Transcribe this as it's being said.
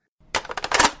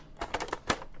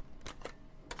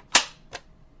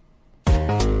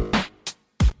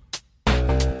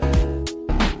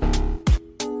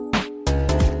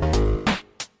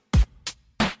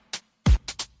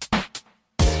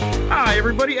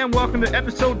everybody, and welcome to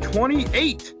episode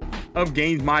 28 of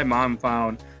Games My Mom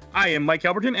Found. I am Mike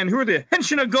Alberton, and who are the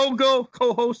Henshin a Go-Go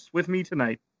co-hosts with me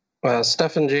tonight?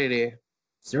 Stefan JD.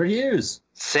 Stuart Hughes.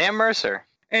 Sam Mercer.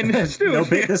 And Stu. No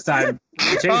bit this time. We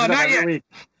change it up every week.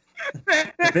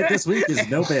 The bit this week is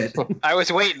no bit. I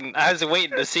was waiting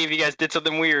to see if you guys did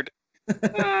something weird.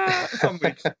 Some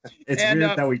weeks. It's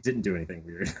weird that we didn't do anything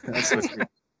weird. That's what's weird.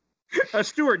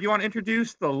 Stuart, you want to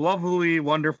introduce the lovely,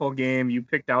 wonderful game you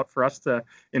picked out for us to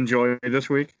enjoy this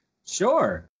week?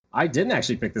 Sure. I didn't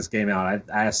actually pick this game out.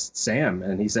 I asked Sam,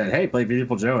 and he said, hey, play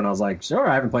Viewtiful Joe. And I was like, sure,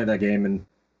 I haven't played that game in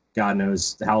God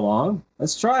knows how long.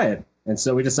 Let's try it. And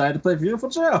so we decided to play Viewtiful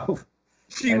Joe.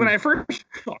 See, when I first...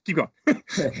 Oh, keep going.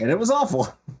 And it was awful.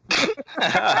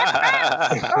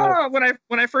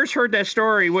 When I first heard that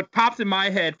story, what popped in my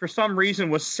head for some reason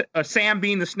was Sam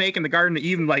being the snake in the Garden of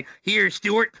Eden, like, here,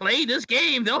 Stuart, play this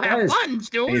game. They'll have fun,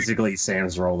 Stuart. Basically,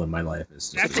 Sam's role in my life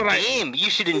is just... That's a game. You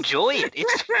should enjoy it.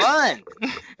 It's fun.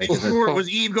 Stuart was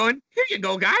Eve going, here you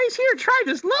go, guys. Here, try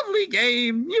this lovely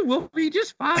game. You will be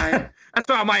just fine. That's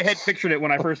how my head pictured it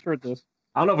when I first heard this.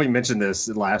 I don't know if we mentioned this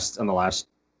on the last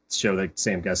show that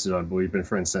Sam guested on, but we've been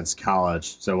friends since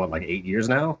college. So what, like 8 years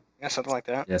now? Yeah, something like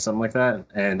that. Yeah, something like that.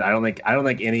 And I don't think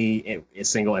any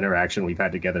single interaction we've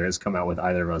had together has come out with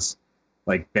either of us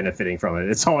like benefiting from it.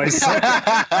 It's always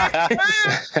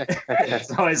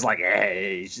it's always like,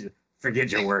 hey,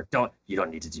 forget your work. You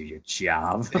don't need to do your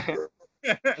job.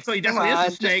 So he definitely is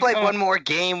a snake. Just play one more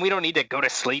game. We don't need to go to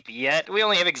sleep yet. We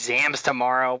only have exams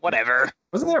tomorrow. Whatever.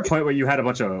 Wasn't there a point where you had a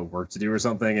bunch of work to do or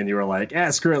something, and you were like,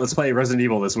 screw it, let's play Resident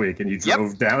Evil this week, and you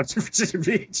drove down to Virginia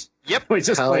Beach? Yep. We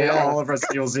just played all of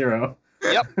Resident Evil 0.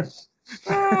 Yep.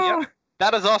 Yep.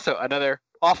 That is also another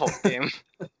awful game.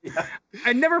 Yeah.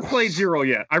 I never played 0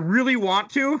 yet. I really want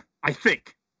to, I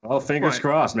think. Well, fingers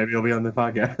crossed. Maybe it'll be on the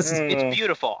podcast. It's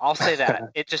beautiful. I'll say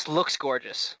that. It just looks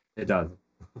gorgeous. It does.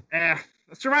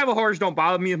 Survival horrors don't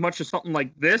bother me as much as something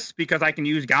like this because I can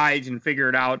use guides and figure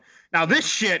it out. Now, this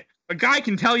shit, a guy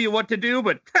can tell you what to do,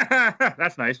 but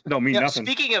that's nice. Don't mean nothing.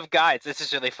 Speaking of guides, this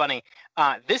is really funny.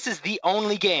 This is the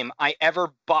only game I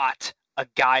ever bought a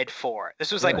guide for.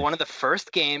 This was like one of the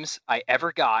first games I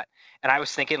ever got, and I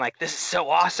was thinking, like, this is so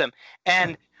awesome.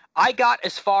 And I got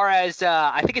as far as,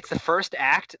 I think it's the first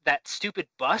act, that stupid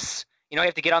bus. You know, you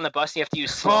have to get on the bus and you have to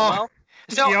use slow-mo.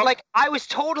 So, like, I was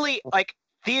totally, like,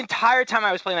 the entire time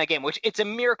I was playing that game, which it's a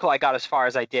miracle I got as far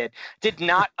as I did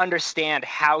not understand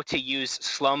how to use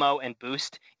slow-mo and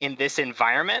boost in this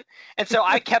environment. And so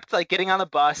I kept like getting on the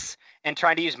bus and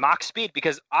trying to use Mach speed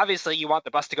because obviously you want the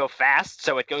bus to go fast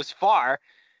so it goes far.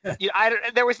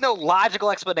 There was no logical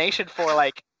explanation for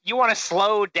like, you want to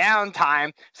slow down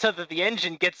time so that the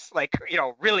engine gets like,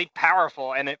 really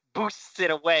powerful and it boosts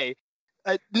it away.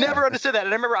 I never understood that.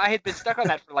 And I remember I had been stuck on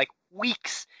that for like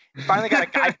weeks. Finally got a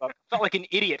guidebook. Felt like an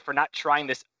idiot for not trying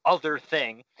this other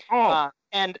thing.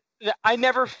 And I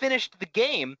never finished the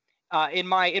game in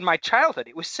my childhood.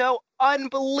 It was so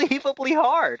unbelievably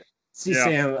hard. See,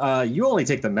 Sam, you only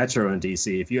take the Metro in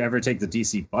DC. If you ever take the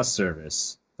DC bus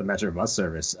service, the Metro bus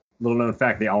service, little known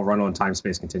fact, they all run on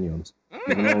time-space continuums.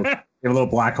 They have a little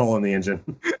black hole in the engine.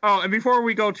 Oh, and before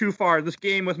we go too far, this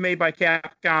game was made by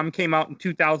Capcom, came out in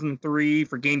 2003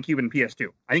 for GameCube and PS2.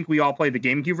 I think we all played the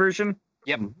GameCube version.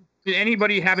 Yep. Did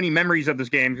anybody have any memories of this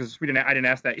game? Because I didn't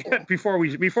ask that yet before we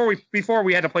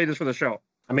had to play this for the show.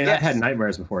 I mean, I've had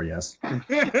nightmares before, yes.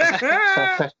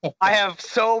 I have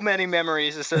so many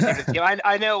memories associated with the game.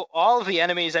 I know all of the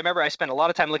enemies. I remember I spent a lot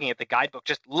of time looking at the guidebook,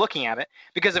 just looking at it,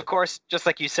 because of course, just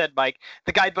like you said, Mike,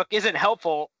 the guidebook isn't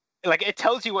helpful. Like, it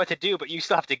tells you what to do, but you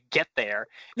still have to get there.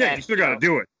 Yeah, and, you still got to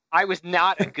do it. I was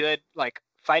not a good, like,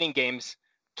 fighting games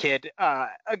kid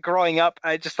growing up.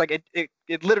 I just, like,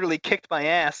 it literally kicked my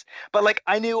ass. But, like,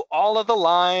 I knew all of the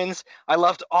lines. I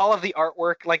loved all of the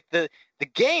artwork. Like, the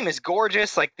game is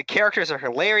gorgeous. Like, the characters are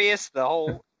hilarious. The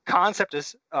whole concept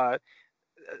is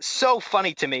so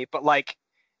funny to me. But, like,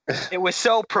 it was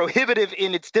so prohibitive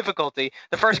in its difficulty.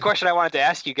 The first question I wanted to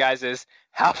ask you guys is,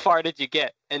 how far did you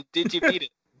get? And did you beat it?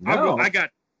 No. I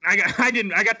got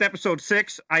to episode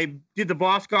 6. I did the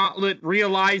boss gauntlet,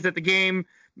 realized that the game,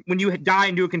 when you die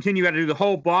and do a continue, you got to do the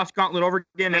whole boss gauntlet over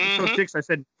again. Episode 6, I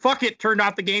said, fuck it, turned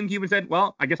off the GameCube and said,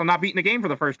 well, I guess I'm not beating the game for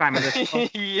the first time in this.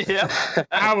 Yeah.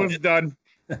 I was done.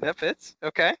 That fits.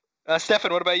 Okay.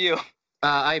 Stefan, what about you?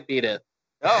 I beat it.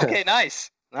 Oh, okay,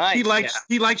 nice. Nice.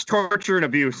 He likes torture and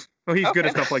abuse. So he's good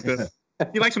at stuff like this.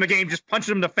 He likes when the game just punches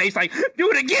him in the face like, do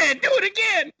it again.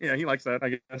 Yeah, he likes that, I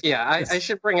guess. Yeah, I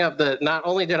should bring up that not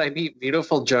only did I beat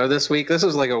Viewtiful Joe this week, this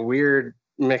was like a weird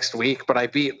mixed week, but I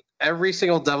beat every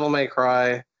single Devil May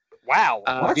Cry. Wow.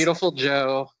 Viewtiful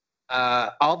Joe,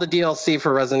 All the DLC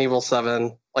for Resident Evil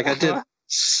 7. Like I did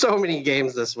so many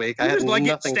games this week. You I had just like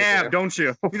nothing get stabbed, to do. don't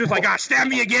you? You're just like, stab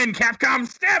me again, Capcom,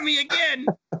 stab me again.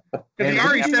 Because And the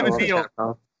RE7 deal.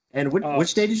 And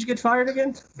which day did you get fired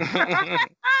again?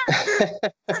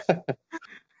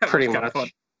 Pretty much.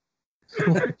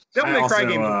 Devil May Cry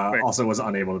game. Also was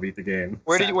unable to beat the game.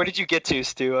 Where did you get to,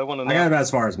 Stu? I want to know. I got about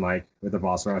as far as Mike with the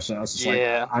boss rush. I was just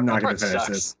like, I'm not going to finish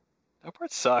this. That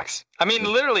part sucks. I mean,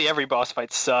 literally every boss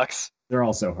fight sucks. They're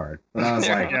all so hard. But I was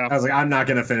like, I'm not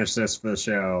going to finish this for the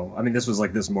show. I mean, this was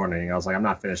like this morning. I was like, I'm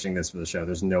not finishing this for the show.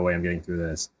 There's no way I'm getting through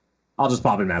this. I'll just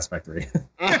pop in Mass Effect 3.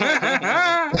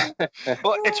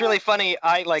 Well, it's really funny.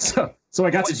 So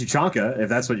I got to Tuchanka, if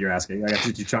that's what you're asking. I got to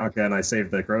Tuchanka and I saved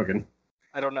the Krogan.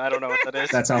 I don't know what that is.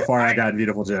 That's how far I got in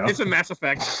Viewtiful Joe. It's a Mass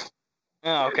Effect.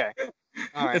 Oh, okay.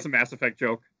 All right. It's a Mass Effect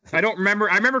joke. I remember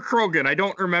Krogan. I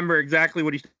don't remember exactly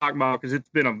what he's talking about because it's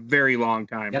been a very long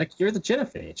time. You gotta cure the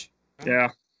genophage. Yeah,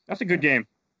 that's a good game.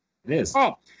 It is.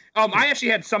 Oh, I actually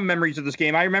had some memories of this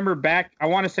game. I remember I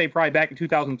want to say probably back in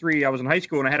 2003, I was in high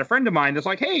school and I had a friend of mine that's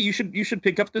like, hey, you should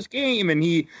pick up this game. And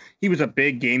he was a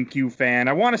big GameCube fan.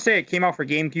 I want to say it came out for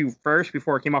GameCube first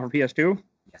before it came out for PS2.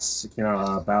 Yes, it came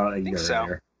out about a year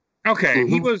later. Okay,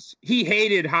 Mm-hmm. he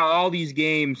hated how all these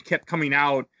games kept coming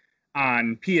out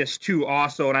on PS2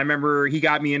 also, and I remember he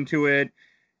got me into it,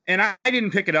 and I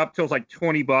didn't pick it up till it was like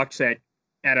 $20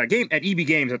 at EB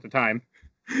Games at the time,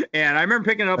 and I remember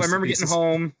picking it up. I remember getting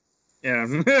home. Yeah,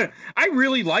 I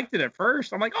really liked it at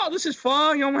first. I'm like, oh, this is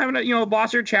fun. I'm having a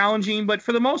boss are challenging, but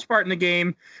for the most part in the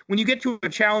game, when you get to a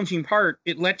challenging part,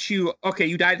 it lets you, okay,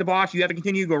 you died at the boss, you have to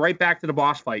continue, go right back to the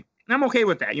boss fight. And I'm okay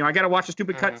with that. I got to watch a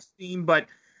stupid cutscene, but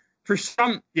for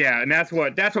some, and that's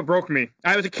what broke me.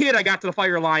 I was a kid, I got to the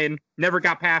Fire Lion, never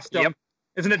got past them. Yep.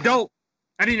 As an adult,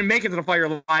 I didn't even make it to the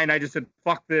Fire Lion. I just said,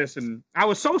 fuck this. And I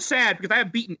was so sad because I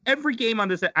have beaten every game on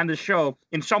this show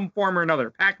in some form or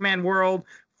another. Pac-Man World,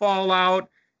 Fallout,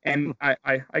 and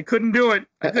I couldn't do it.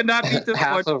 I could not beat this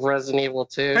Half of Resident Evil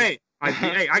 2. Hey,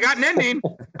 I got an ending.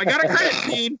 I got a credit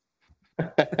scene.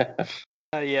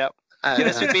 Yeah.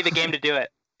 This would be the game to do it.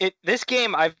 This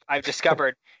game I've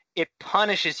discovered, it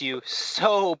punishes you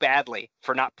so badly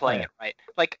for not playing it right.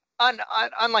 Like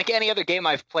unlike any other game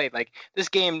I've played, like this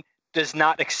game does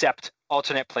not accept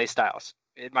alternate play styles,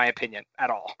 in my opinion, at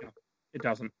all. It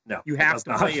doesn't. No. You have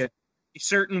to play it a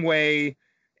certain way.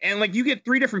 And like you get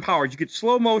 3 different powers. You get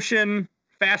slow motion,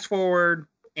 fast forward,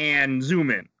 and zoom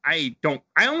in. I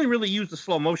only really use the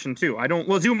slow motion too.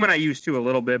 Zoom in I use too a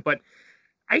little bit, but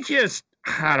I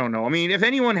don't know. I mean, if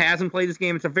anyone hasn't played this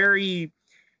game, it's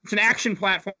an action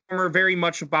platformer, very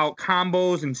much about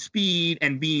combos and speed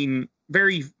and being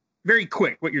very, very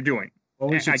quick what you're doing. Well,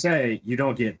 we should say you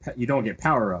don't get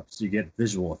power ups. You get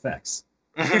visual effects.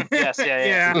 Yes,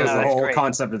 yeah. Because the whole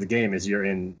concept of the game is you're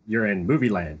in movie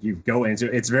land. You go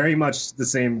into it's very much the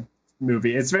same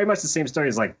movie. It's very much the same story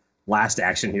as like Last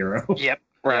Action Hero. Yep.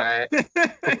 Right.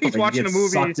 He's watching a movie.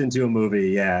 Sucked into a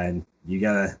movie, and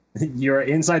you're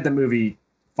inside the movie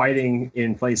fighting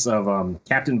in place of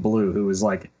Captain Blue, who was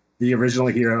like the original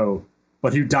hero,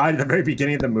 but who died at the very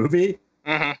beginning of the movie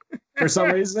for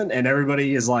some reason. And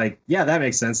everybody is like, yeah, that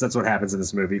makes sense. That's what happens in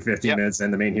this movie. 15 minutes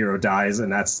and the main hero dies,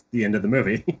 and that's the end of the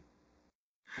movie.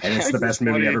 And it's the best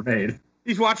movie ever made.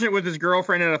 He's watching it with his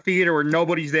girlfriend in a theater where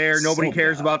nobody's there. Nobody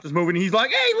cares about this movie. And he's like,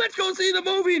 hey, let's go see the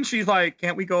movie. And she's like,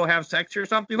 can't we go have sex or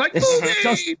something? Like, movie!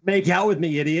 Just make out with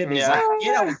me, idiot. And he's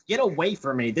like, get away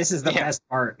from me. This is the best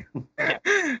part.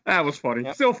 That was funny.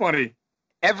 Yep. Still funny.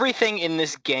 Everything in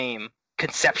this game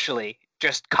conceptually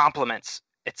just complements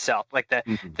itself. Like the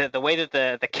way that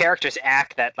the characters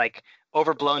act, that like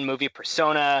overblown movie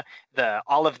persona,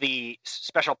 all of the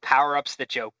special power-ups that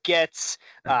Joe gets,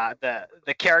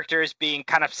 the characters being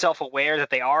kind of self-aware that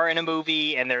they are in a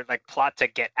movie and they're like plot to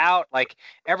get out. Like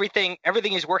everything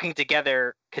is working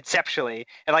together conceptually.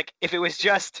 And like if it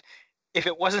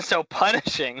wasn't so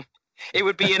punishing, it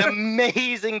would be an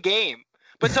amazing game.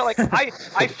 But so like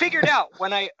I figured out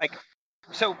when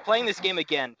so playing this game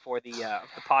again for the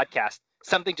podcast,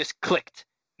 something just clicked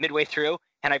midway through,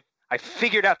 and I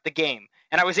figured out the game,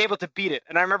 and I was able to beat it.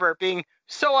 And I remember being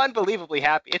so unbelievably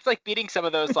happy. It's like beating some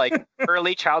of those like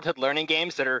early childhood learning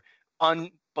games that are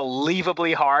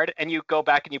unbelievably hard, and you go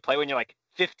back and you play when you're like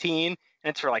 15, and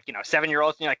it's for like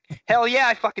 7-year-olds, and you're like, hell yeah,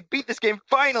 I fucking beat this game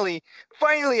finally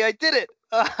I did it.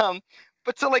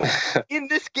 But so like in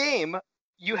this game,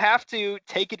 you have to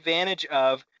take advantage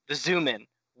of the zoom in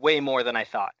way more than I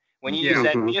thought. When you use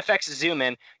that VFX zoom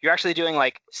in, you're actually doing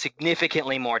like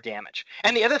significantly more damage.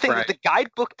 And the other thing that the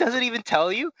guidebook doesn't even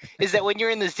tell you is that when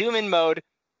you're in the zoom in mode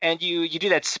and you do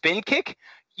that spin kick,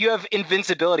 you have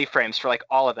invincibility frames for like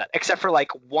all of that, except for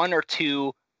like 1 or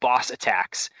 2 boss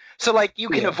attacks. So like you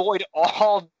can avoid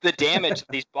all the damage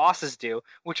these bosses do,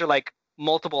 which are like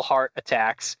multiple heart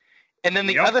attacks. And then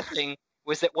the other thing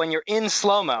was that when you're in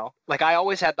slow-mo, like I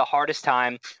always had the hardest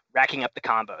time racking up the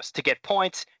combos to get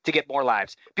points, to get more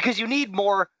lives, because you need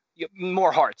more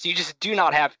hearts. You just do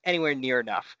not have anywhere near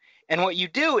enough. And what you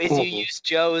do is you use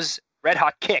Joe's red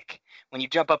hot kick when you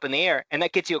jump up in the air, and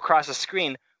that gets you across the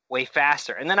screen way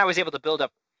faster. And then I was able to build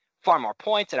up far more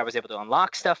points, and I was able to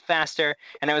unlock stuff faster.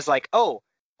 And I was like, oh,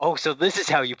 so this is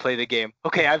how you play the game.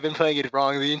 Okay, I've been playing it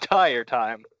wrong the entire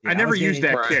time. I never used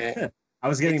that kick. I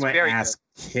was getting my ass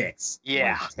kicked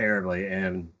like, terribly,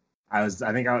 and I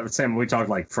think Sam, we talked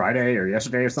like Friday or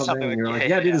yesterday or something, and you were like,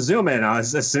 yeah, do the zoom in.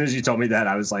 As soon as you told me that,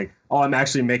 I was like, oh, I'm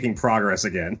actually making progress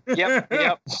again. Yep.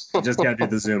 You just gotta do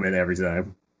the zoom in every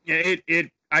time. Yeah,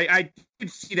 I could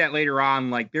see that later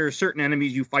on. Like there are certain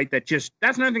enemies you fight that's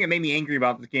another thing that made me angry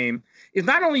about this game, is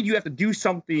not only do you have to do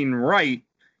something right,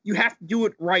 you have to do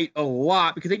it right a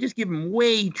lot, because they just give them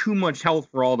way too much health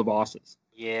for all the bosses.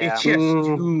 Yeah. It's just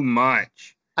too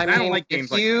much. I don't like games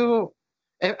like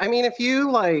that. I mean, if you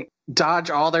like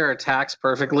dodge all their attacks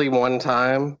perfectly one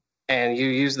time and you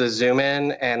use the zoom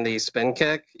in and the spin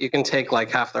kick, you can take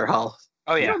like half their health.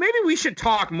 Oh yeah. Maybe we should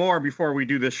talk more before we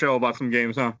do this show about some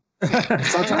games, huh? We didn't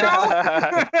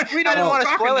want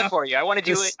to spoil it for you. I wanted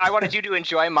you to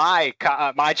enjoy my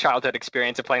childhood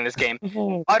experience of playing this game.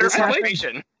 Utter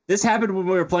frustration. This happened when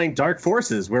we were playing Dark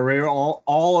Forces, where we were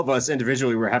all of us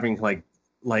individually were having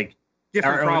like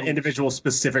our own individual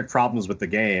specific problems with the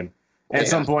game. At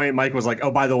some point, Mike was like, "Oh,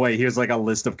 by the way, here's like a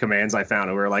list of commands I found,"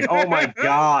 and we were like, "Oh my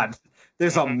god,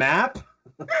 there's a map."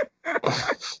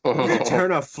 You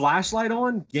turn a flashlight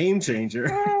on, game changer.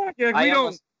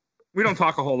 We don't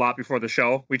talk a whole lot before the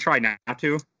show. We try not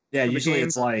to. Yeah, usually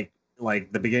it's like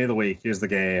the beginning of the week. Here's the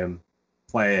game,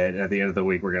 play it. And at the end of the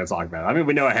week, we're gonna talk about it. I mean,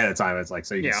 we know ahead of time. It's like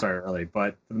so you can start early,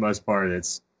 but for the most part,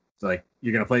 it's like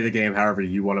you're gonna play the game however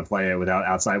you want to play it without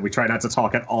outside. We try not to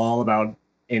talk at all about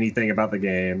anything about the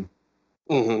game.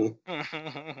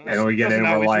 Mm-hmm. And we get in,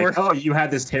 we're like, "Oh, you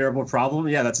had this terrible problem?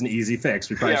 Yeah, that's an easy fix.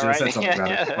 We probably should have said something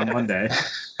about it on Monday."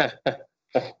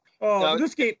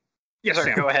 This game. Yes,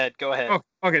 sorry, Sam. Go ahead. Oh,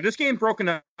 okay, this game's broken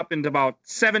up into about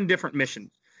 7 different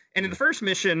missions. And in the first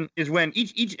mission is when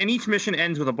each mission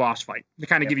ends with a boss fight to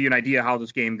kind of give you an idea how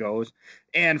this game goes.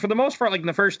 And for the most part, like in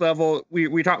the first level,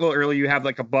 we talked a little earlier, you have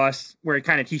like a bus where it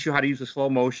kind of teaches you how to use the slow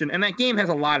motion. And that game has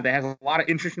a lot of that, has a lot of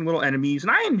interesting little enemies.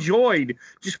 And I enjoyed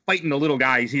just fighting the little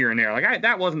guys here and there. Like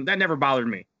that never bothered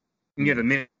me. You get the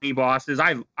mini bosses.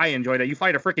 I enjoy that. You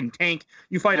fight a freaking tank.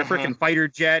 You fight a freaking fighter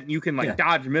jet. You can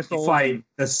dodge missiles. You fight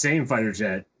the same fighter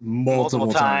jet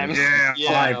multiple times. Yeah.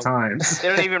 5 times. They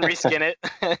don't even reskin it.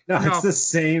 No, it's the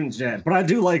same jet. But I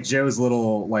do like Joe's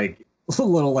little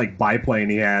biplane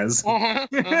he has. I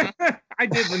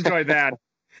did enjoy that.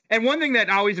 And one thing that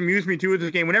always amused me too with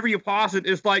this game, whenever you pause it,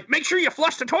 is like, make sure you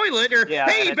flush the toilet, or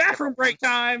hey, bathroom break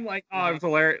time. Like, oh, it was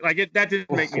hilarious. Like that did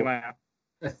make me laugh.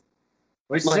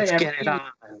 Let's get it on.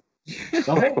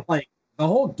 The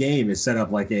whole game is set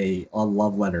up like a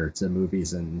love letter to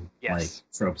movies and like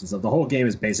tropes and stuff. The whole game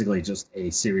is basically just a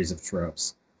series of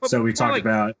tropes. So we talked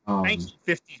about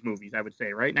 1950s movies, I would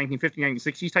say, right? 1950s,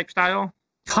 1960s type style.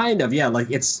 Kind of, yeah. Like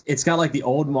it's got like the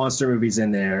old monster movies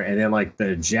in there, and then like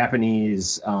the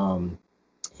Japanese Henshin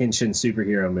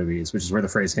superhero movies, which is where the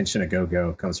phrase Henshin a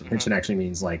go-go comes from. Henshin actually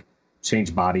means like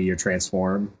change body or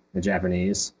transform in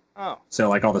Japanese. Oh. So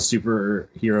like all the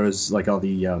superheroes, like all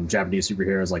the Japanese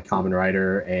superheroes, like Kamen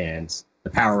Rider and the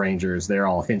Power Rangers, they're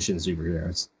all Henshin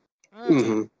superheroes.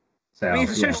 Mm-hmm. So I mean,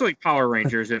 it's essentially Power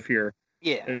Rangers if you're.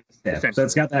 So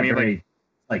it's got that very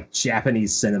like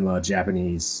Japanese cinema,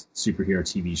 Japanese superhero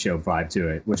TV show vibe to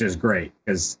it, which is great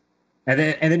because, and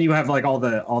then you have like all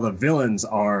the villains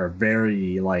are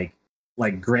very like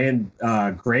Grand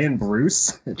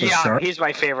Bruce. Shark. He's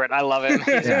my favorite. I love him.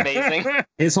 He's amazing.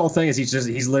 His whole thing is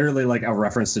he's literally like a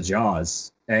reference to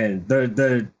Jaws, and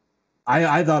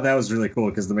I thought that was really cool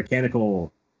because the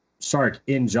mechanical shark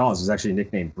in Jaws was actually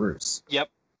nicknamed Bruce. Yep.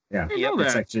 Yeah.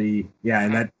 It's actually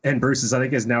and Bruce is I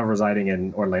think is now residing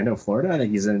in Orlando, Florida. I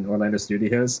think he's in Orlando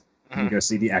Studios. You can go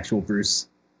see the actual Bruce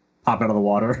pop out of the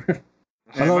water.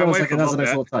 I thought it was like another nice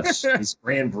little touch. He's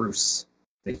Grand Bruce,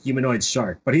 the humanoid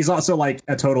shark, but he's also like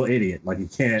a total idiot. Like he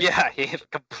can't. Yeah, he's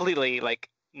completely like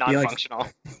non-functional.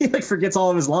 He forgets all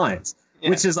of his lines,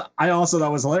 which is I also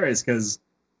thought was hilarious because,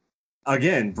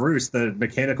 again, Bruce, the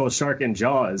mechanical shark in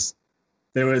Jaws,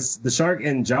 the shark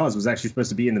in Jaws was actually supposed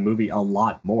to be in the movie a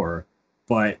lot more,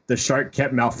 but the shark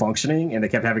kept malfunctioning and they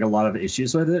kept having a lot of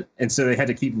issues with it, and so they had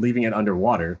to keep leaving it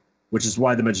underwater. which is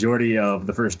why the majority of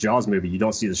the first Jaws movie, you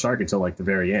don't see the shark until like the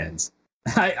very end.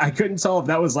 I couldn't tell if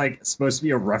that was like supposed to be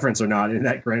a reference or not, and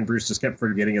that Grand Bruce just kept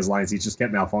forgetting his lines. He just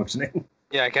kept malfunctioning.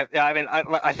 Yeah, I mean,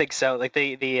 I think so. Like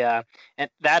and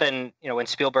that, and when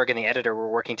Spielberg and the editor were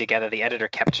working together, the editor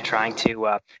kept trying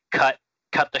to cut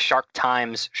the shark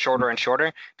times shorter and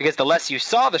shorter, because the less you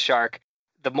saw the shark,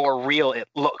 the more real it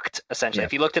looked. Essentially,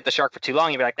 if you looked at the shark for too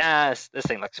long, you'd be like, this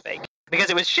thing looks fake, because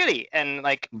it was shitty. And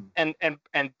like, and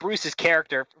Bruce's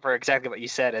character, for exactly what you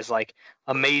said, is like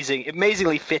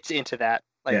amazingly fits into that.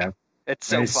 Like, it's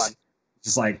so fun.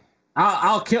 Just like,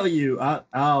 I'll kill you.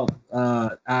 I'll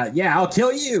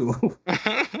kill you.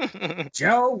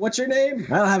 Joe, what's your name?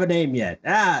 I don't have a name yet.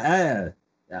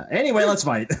 Anyway, let's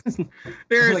fight.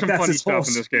 There is some funny stuff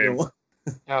in this game.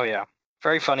 Oh yeah,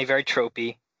 very funny, very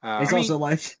tropey. He's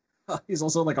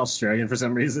also like Australian for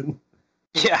some reason.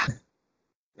 Yeah.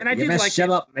 And I did like shut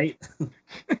up, mate.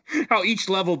 How each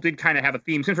level did kind of have a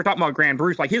theme. Since we're talking about Grand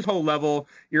Bruce, like his whole level,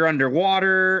 you're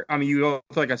underwater. I mean, you go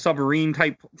to like a submarine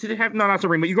type. Did it have not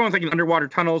submarine, but you go into like underwater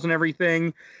tunnels and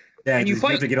everything. Yeah, and you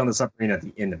have to get on the submarine at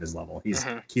the end of his level. He's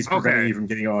preventing you from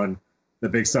getting on the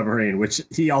big submarine, which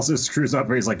he also screws up.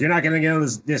 Where he's like, "You're not going to get on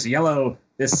this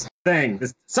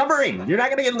submarine. You're not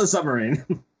going to get on the submarine."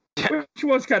 Which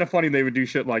was kind of funny. They would do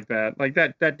shit like that. Like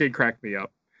that did crack me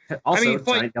up. Also,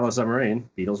 Giant Yellow Submarine,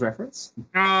 Beatles reference.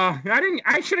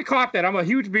 I should have caught that. I'm a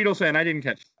huge Beatles fan. I didn't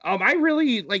catch it. I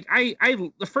really like.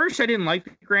 The first I didn't like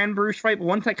the Grand Bruce fight, but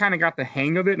once I kind of got the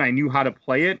hang of it and I knew how to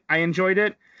play it, I enjoyed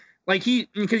it. Like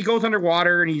because he goes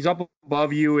underwater and he's up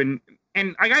above you, and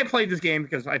like I played this game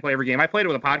because I play every game. I played it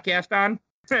with a podcast on.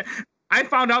 I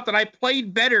found out that I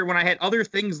played better when I had other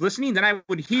things listening than I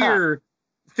would hear.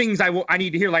 Things I need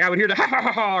to hear. Like I would hear the ha ha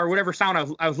ha or whatever sound I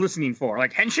was listening for.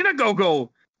 Like Henshin a go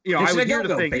go. I would hear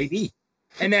the thing, baby.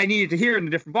 And then I needed to hear it in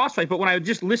a different boss fight. But when I would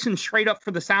just listen straight up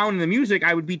for the sound and the music,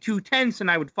 I would be too tense and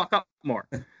I would fuck up more.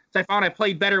 So I found I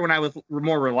played better when I was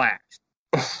more relaxed.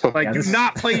 Like, do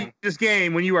not play this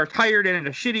game when you are tired and in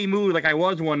a shitty mood like I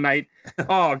was one night.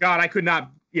 Oh God, I could not.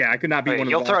 Yeah, I could not be one of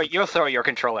those. You'll throw your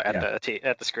controller at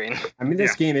the screen. I mean,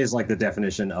 this game is like the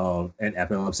definition of an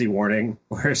epilepsy warning,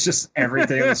 where it's just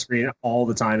everything on the screen all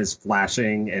the time is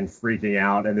flashing and freaking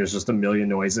out, and there's just a million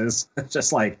noises. It's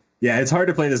just like, it's hard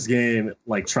to play this game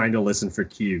like trying to listen for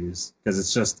cues because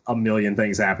it's just a million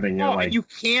things happening. You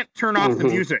can't turn off the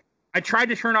music. I tried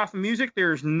to turn off the music.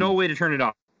 There's no way to turn it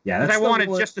off. Yeah, because I wanted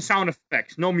just the sound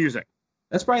effects, no music.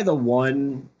 That's probably the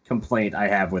one complaint I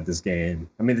have with this game.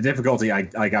 I mean, the difficulty,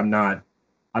 I'm not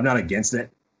against it,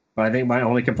 but I think my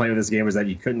only complaint with this game was that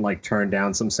you couldn't like turn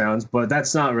down some sounds. But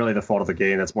that's not really the fault of the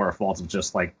game. That's more a fault of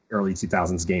just like early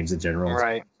 2000s games in general.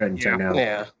 Right. Couldn't turn down.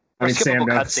 Yeah. I mean, Sam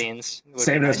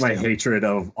knows my hatred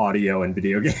of audio and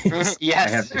video games.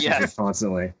 Yes. I have issues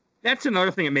constantly. That's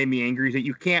another thing that made me angry is that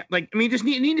you can't just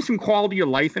needed some quality of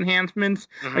life enhancements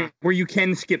like, where you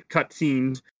can skip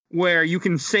cutscenes, where you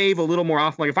can save a little more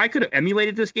often. Like if I could have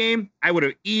emulated this game, I would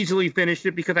have easily finished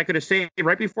it because I could have saved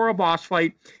right before a boss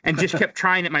fight and just kept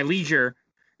trying at my leisure.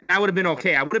 I would have been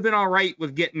okay. I would have been all right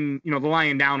with getting, the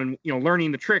lion down and,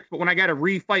 learning the tricks. But when I got to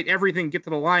refight everything, get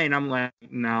to the lion, I'm like,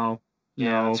 no.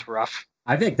 Yeah, it's rough.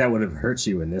 I think that would have hurt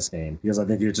you in this game because I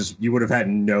think you would have had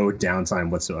no downtime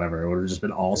whatsoever. It would have just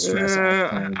been all stress.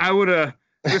 I would have,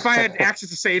 if I had access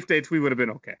to save states, we would have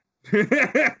been okay.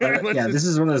 This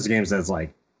is one of those games that's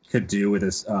like, could do with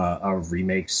this a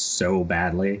remake so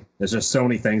badly. There's just so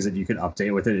many things that you could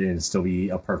update with it and it'd still be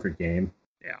a perfect game.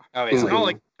 Yeah.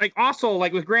 Obviously. Also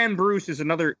with Grand Bruce is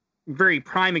another very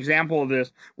prime example of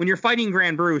this. When you're fighting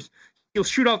Grand Bruce, he'll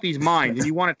shoot out these mines and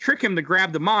you want to trick him to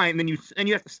grab the mine. Then you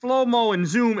have to slow-mo and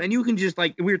zoom and you can just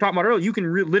like we were talking about earlier, you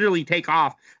can literally take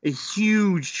off a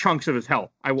huge chunks of his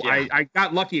health. I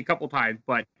got lucky a couple times,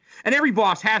 and every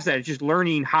boss has that. It's just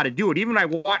learning how to do it. Even when I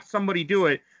watched somebody do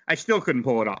it, I still couldn't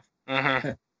pull it off,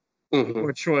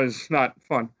 which was not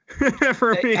fun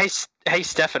for me. Hey,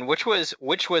 Stefan, which was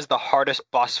the hardest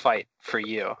boss fight for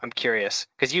you? I'm curious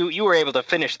because you were able to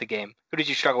finish the game. Who did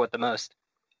you struggle with the most?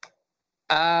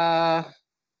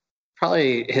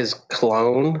 Probably his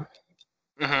clone.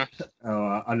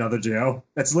 Another Joe.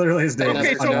 That's literally his name.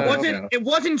 Okay, so it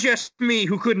wasn't just me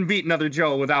who couldn't beat another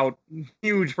Joe without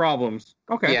huge problems.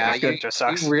 Okay, yeah, you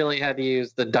really had to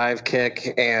use the dive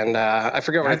kick and I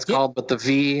forget what it's called, but the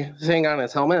V thing on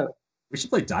his helmet. We should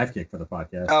play dive kick for the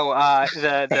podcast. Oh,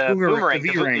 the boomerang,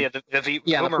 the V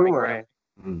boomerang.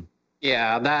 Mm-hmm.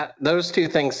 Yeah, those two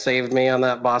things saved me on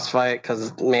that boss fight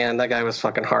because man, that guy was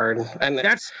fucking hard. And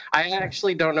I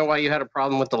actually don't know why you had a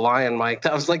problem with the lion, Mike.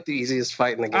 That was like the easiest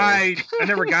fight in the game. I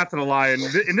never got to the lion.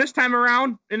 And this time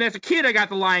around, and as a kid, I got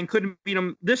the lion, couldn't beat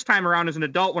him. This time around, as an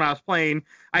adult, when I was playing,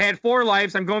 I had 4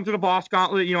 lives. I'm going through the boss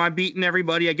gauntlet. You know, I'm beating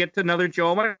everybody. I get to another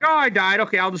Joe. I'm like, oh, I died.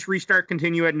 Okay, I'll just restart,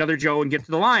 continue at another Joe, and get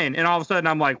to the lion. And all of a sudden,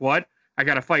 I'm like, what? I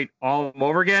got to fight all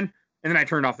over again? And then I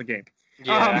turned off the game.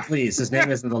 Yeah. Please, his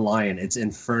name isn't the lion. It's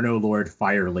Inferno Lord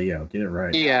Fire Leo. Get it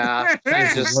right. Yeah.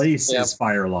 His place is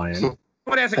Fire Lion.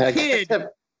 But as a kid,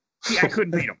 I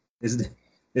couldn't beat him.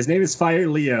 His name is Fire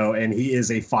Leo, and he is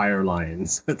a fire lion.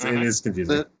 So it is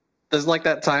confusing. There's like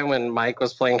that time when Mike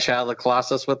was playing Shadow of the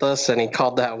Colossus with us, and he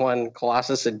called that one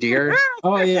Colossus a deer.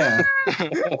 Oh, yeah.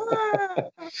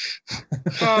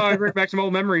 I bring back some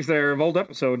old memories there of old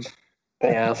episodes.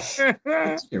 Yes.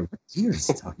 What deer is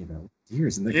he talking about?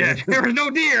 Deers in the game? Yeah, there was no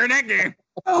deer in that game.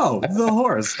 Oh, the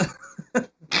horse.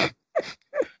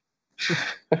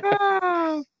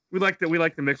 We like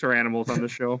to mix our animals on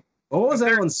this show. What was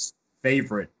everyone's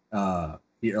favorite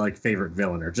favorite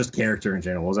villain or just character in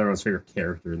general? What was everyone's favorite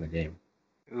character in the game?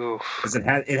 Because it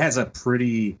has a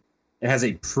pretty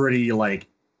like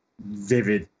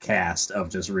vivid cast of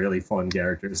just really fun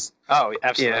characters. Oh,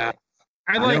 absolutely. Yeah.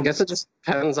 I guess it just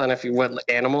depends on what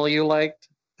animal you liked.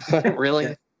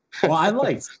 Really?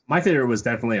 Well, my favorite was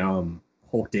definitely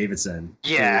Hulk Davidson.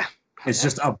 Yeah. It's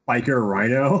just a biker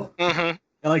rhino. Mm-hmm.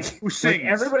 Like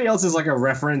everybody else is like a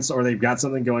reference or they've got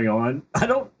something going on. I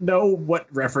don't know what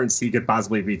reference he could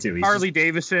possibly be to. Harley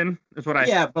Davidson is what I.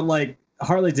 Yeah, but like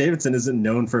Harley Davidson isn't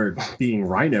known for being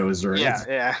rhinos or anything.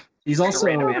 Yeah. He's also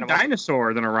a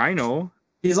dinosaur than a rhino.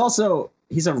 He's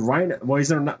a rhino. Well,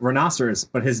 he's a rhinoceros,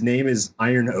 but his name is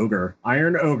Iron Ogre.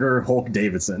 Iron Ogre Hulk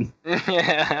Davidson.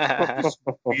 Yeah.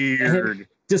 Weird.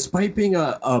 Despite being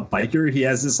a biker, he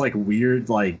has this like weird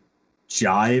like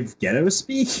jive ghetto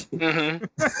speak. Mm-hmm.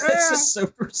 It's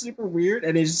just super weird,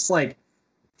 and he's like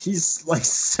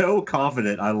so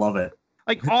confident. I love it.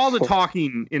 Like all the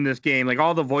talking in this game, like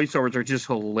all the voiceovers are just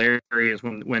hilarious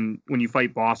when you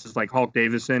fight bosses like Hulk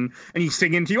Davidson and he's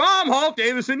singing to you, oh, I'm Hulk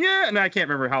Davidson, yeah. And I can't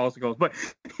remember how else it goes, but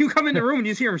you come in the room and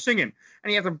you just hear him singing, and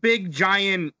he has a big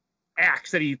giant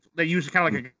axe that uses kind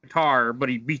of like a guitar, but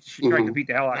he tries to beat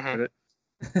the hell out of it.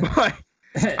 But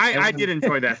I did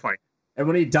enjoy that fight. And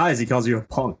when he dies, he calls you a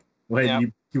punk.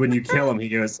 When you kill him, he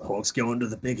goes, Hulk's going to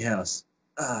the big house.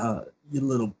 You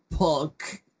little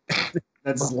punk.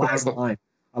 That's his last line.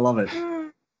 I love it.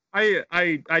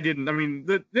 I didn't. I mean,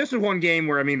 this is one game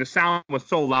where the sound was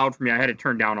so loud for me. I had it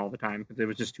turned down all the time because it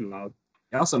was just too loud.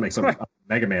 It also makes a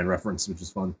Mega Man reference, which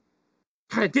is fun.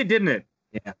 It did, didn't it?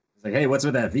 Yeah. It's like, hey, what's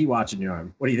with that V watch in your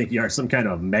arm? What do you think you are, some kind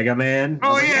of Mega Man?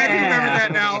 Oh yeah, I do remember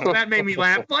that now. That made me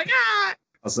laugh. Like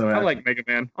Also, I like Mega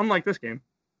Man. Unlike this game.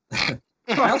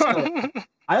 I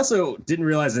also didn't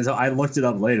realize until I looked it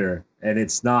up later, and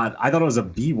it's not. I thought it was a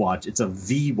B watch. It's a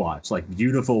V watch, like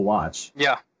beautiful watch.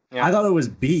 Yeah. I thought it was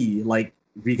B, like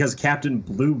because Captain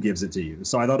Blue gives it to you.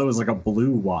 So I thought it was like a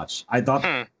blue watch.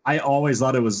 I always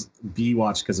thought it was B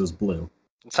watch because it was blue.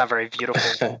 It's not a very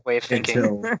beautiful way of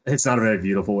thinking. It's not a very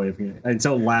beautiful way of thinking.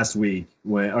 Until last week,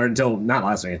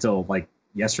 until like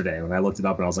yesterday when I looked it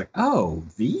up and I was like, oh,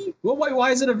 V? Well,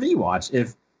 why is it a V watch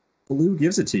if Blue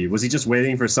gives it to you? Was he just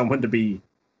waiting for someone to be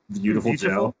Viewtiful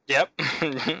Joe? Yep.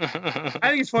 I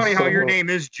think it's funny how your name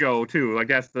is Joe too. Like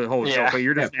that's the whole show. But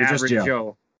you're just average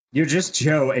Joe. You're just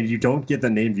Joe, and you don't get the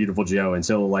name Viewtiful Joe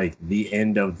until like the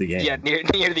end of the game. Yeah,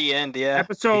 near the end. Yeah.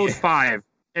 Episode 5.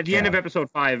 At the end of episode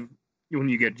 5, when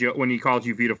you get Joe, when he calls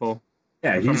you beautiful.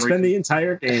 Yeah, you spend the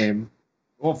entire game.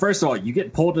 Well, first of all, you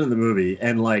get pulled into the movie,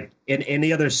 and like in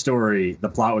any other story, the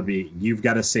plot would be you've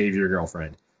got to save your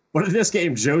girlfriend. But in this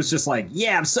game, Joe's just like,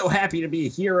 yeah, I'm so happy to be a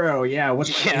hero. Yeah,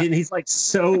 and he's like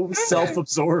so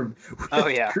self-absorbed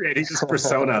with creating this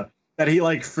persona that he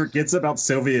like forgets about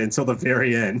Sylvia until the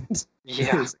very end.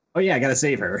 Yeah. Oh yeah, I gotta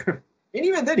save her. And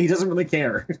even then, he doesn't really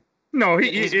care. No,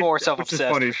 he's more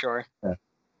self-obsessed for sure. Yeah.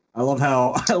 I love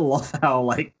how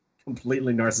like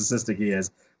completely narcissistic he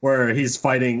is. Where he's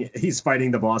fighting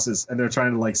the bosses, and they're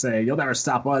trying to like say, "You'll never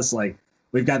stop us." Like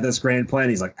we've got this grand plan.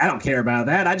 He's like, "I don't care about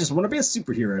that. I just want to be a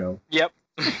superhero." Yep.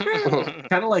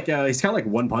 Kind of like he's kind of like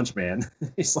One Punch Man.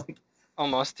 He's like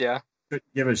almost, yeah. Couldn't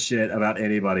give a shit about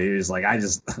anybody. He's like, I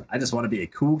just want to be a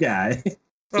cool guy.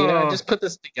 I just put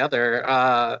this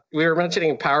together. We were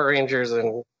mentioning Power Rangers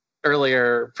and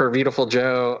earlier for Viewtiful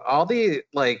Joe. All the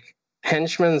like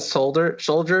henchmen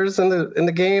soldiers in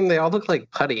the game, they all look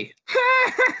like putty.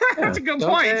 That's a good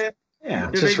point.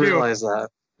 Yeah, just realized that.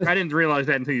 I didn't realize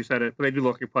that until you said it, but they do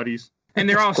look like putties, and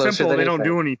they're all simple. They don't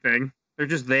do anything. They're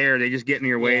just there. They just get in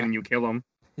your way and you kill them.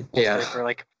 Yeah. For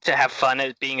like to have fun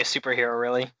at being a superhero,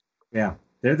 really. Yeah,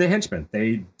 they're the henchmen.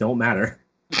 They don't matter.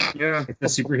 Yeah.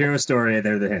 It's a superhero story.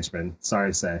 They're the henchmen.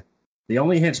 Sorry to say. The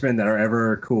only henchmen that are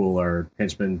ever cool are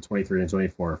henchmen 23 and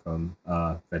 24 from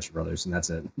Venture Brothers, and that's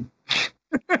it.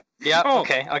 Yeah,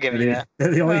 okay, I'll give you that.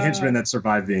 They're the only henchmen that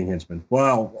survive being henchmen.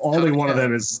 Well, only one of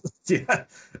them is. Yeah,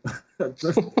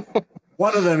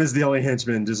 one of them is the only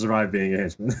henchman to survive being a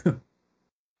henchman.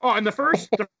 Oh, and the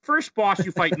first boss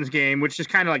you fight in this game, which is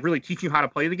kind of like really teaching you how to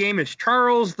play the game, is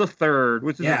Charles III,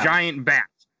 which is a giant bat.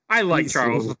 I like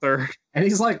Charles III. And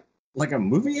he's like a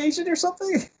movie agent or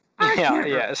something?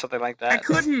 Yeah, something like that. I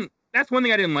couldn't. That's one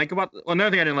thing I didn't like about. Well,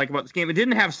 another thing I didn't like about this game, it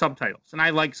didn't have subtitles, and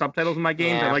I like subtitles in my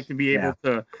games. Yeah. I like to be able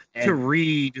to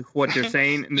read what they're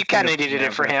saying. You kind of needed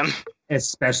it for him,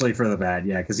 especially for the bat.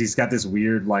 Yeah, because he's got this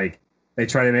weird like. They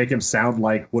try to make him sound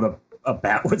like what a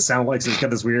bat would sound like. So he's got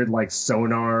this weird like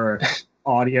sonar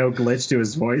audio glitch to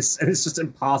his voice, and it's just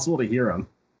impossible to hear him.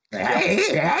 Who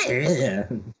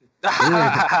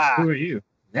are you?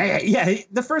 Yeah.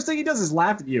 The first thing he does is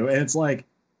laugh at you, and it's like,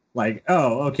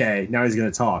 oh, okay, now he's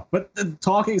gonna talk. But the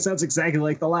talking sounds exactly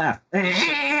like the laugh.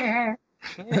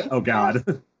 Oh God.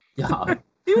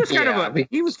 He was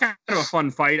kind of a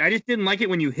fun fight. I just didn't like it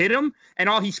when you hit him, and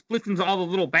he splits into all the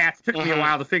little bats. It took me a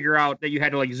while to figure out that you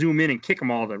had to like zoom in and kick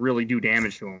them all to really do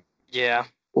damage to him. Yeah,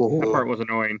 that part was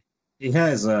annoying. He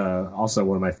has also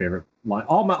one of my favorite lines.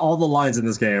 All the lines in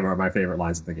this game are my favorite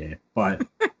lines in the game, but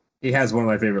he has one of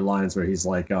my favorite lines where he's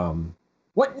like,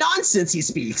 "What nonsense he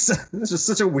speaks!" It's just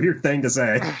such a weird thing to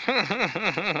say.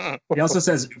 He also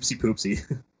says "oopsie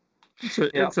poopsie."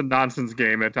 It's a nonsense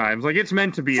game at times. Like it's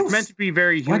meant to be. It's meant to be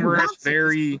very humorous.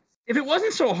 Very. If it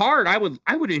wasn't so hard, I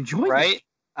would enjoy it. Right?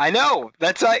 I know.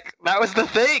 That was the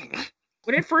thing.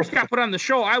 When it first got put on the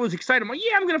show, I was excited. I'm like,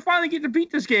 yeah, I'm gonna finally get to beat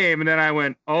this game. And then I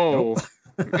went, oh.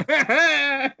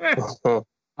 Nope.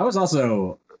 I was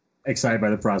also excited by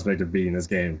the prospect of beating this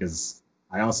game because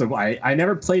I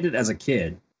never played it as a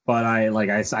kid. But I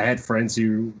had friends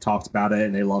who talked about it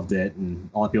and they loved it, and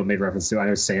a lot of people made reference to it. I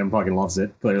know Sam fucking loves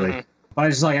it, clearly.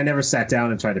 But I never sat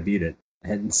down and tried to beat it.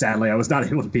 And sadly, I was not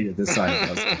able to beat it this time.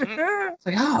 It's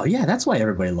like, oh, yeah, that's why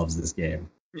everybody loves this game.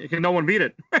 No one beat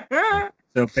it.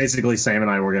 So basically, Sam and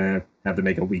I were going to have to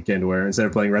make a weekend where instead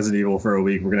of playing Resident Evil for a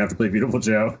week, we're going to have to play Viewtiful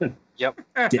Joe. Yep.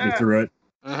 Get me through it.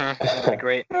 That'd be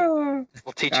great. We'll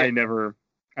teach you. I'm never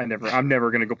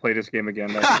going to go play this game again.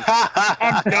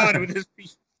 I'm done with this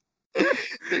piece.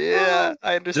 Yeah,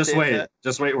 I understand.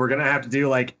 Just wait. We're gonna have to do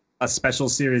like a special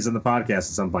series in the podcast at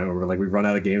some point where we're like we run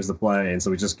out of games to play, and so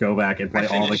we just go back and play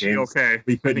all the games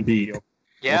we couldn't beat.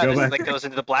 Yeah, we'll like goes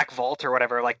into the Black Vault or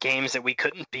whatever, like games that we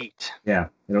couldn't beat. Yeah,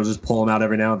 and we'll just pull them out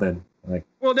every now and then. Like,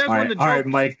 well, that's all right,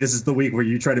 Mike, this is the week where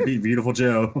you try to beat Viewtiful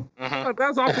Joe. That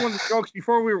was also one of the jokes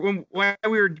before when we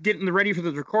were getting ready for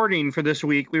the recording for this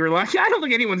week. We were like, I don't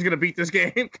think anyone's gonna beat this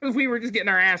game because we were just getting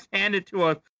our ass handed to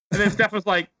us. And then Steph was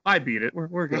like, I beat it.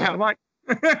 We're good. I'm like,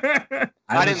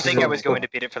 I didn't think I was going to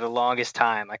beat it for the longest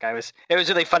time. Like it was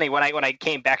really funny when I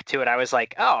came back to it. I was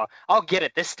like, oh, I'll get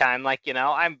it this time. Like,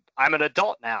 I'm an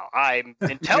adult now. I'm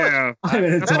intelligent.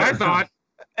 Yeah, that's what I thought.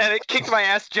 And it kicked my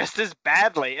ass just as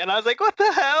badly. And I was like, what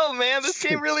the hell, man? This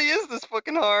game really is this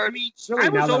fucking hard. I mean, surely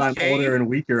now that I'm older and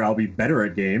weaker, I'll be better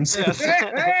at games. Yes.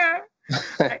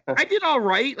 I did all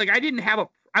right. Like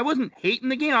I wasn't hating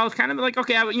the game. I was kind of like,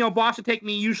 okay, boss would take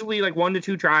me usually like 1 to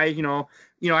 2 tries,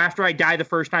 after I die the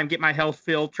first time, get my health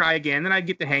filled, try again, then I'd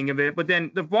get the hang of it. But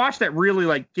then the boss that really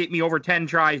like get me over 10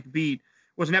 tries to beat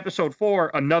was in episode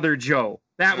 4, Another Joe.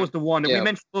 That was the one that we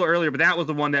mentioned a little earlier, but that was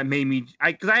the one that made me,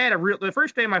 because I had the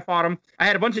first time I fought him, I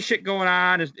had a bunch of shit going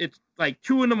on. It's like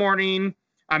 2 a.m.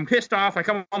 I'm pissed off. I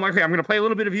come home, I'm like, okay, I'm going to play a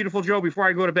little bit of Viewtiful Joe before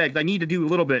I go to bed. I need to do a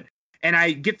little bit. And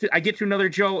I get to Another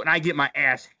Joe, and I get my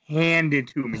ass handed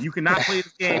to me. You cannot play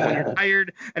this game when you're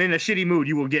tired and in a shitty mood.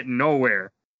 You will get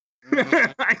nowhere.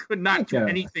 I could not do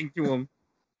anything to him.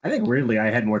 I think weirdly, I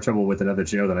had more trouble with Another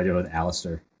Joe than I did with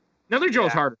Alistair. Another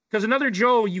Joe's harder because Another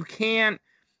Joe, you can't.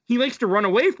 He likes to run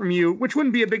away from you, which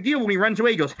wouldn't be a big deal when he runs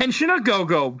away. He goes, Henshin a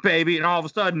go-go, baby. And all of a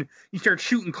sudden, he starts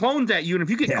shooting clones at you. And if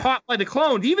you get caught by the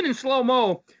clones, even in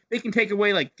slow-mo, they can take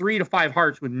away like 3 to 5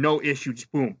 hearts with no issue.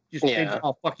 Just boom.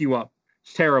 I'll fuck you up.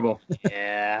 It's terrible.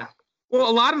 Yeah. Well,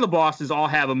 a lot of the bosses all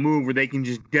have a move where they can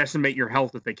just decimate your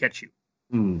health if they catch you.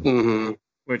 Mm-hmm.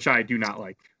 Which I do not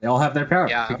like. They all have their power.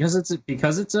 Yeah. Because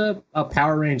it's a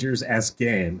Power Rangers-esque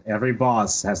game. Every bad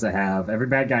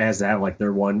guy has to have like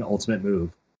their one ultimate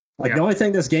move. Like the only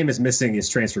thing this game is missing is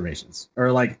transformations,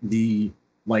 or like the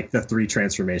 3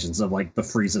 transformations of like the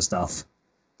Frieza stuff.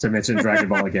 To mention Dragon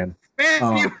Ball again.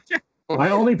 My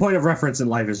only point of reference in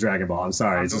life is Dragon Ball. I'm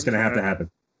sorry, it's just gonna have to happen.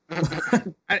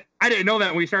 I didn't know that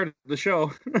when we started the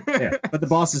show. Yeah, but the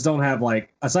bosses don't have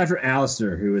like, aside from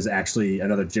Alistair, who is actually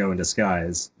another Joe in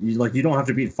disguise. You don't have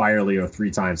to beat Fire Leo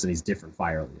 3 times, and he's different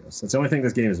Fire Leos. That's the only thing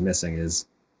this game is missing is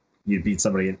you beat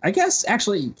somebody. I guess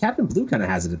actually Captain Blue kind of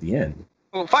has it at the end.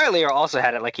 Well, Fire Leo also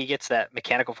had it. Like he gets that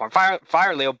mechanical form.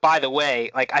 Fire Leo, by the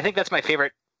way, like I think that's my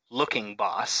favorite looking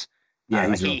boss. Yeah,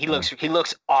 like he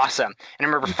looks awesome. And I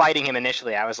remember fighting him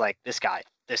initially. I was like, this guy's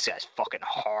fucking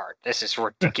hard. This is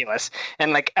ridiculous.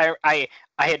 And like I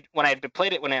had when I had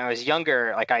played it when I was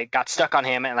younger, like I got stuck on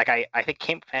him, and like I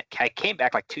think I came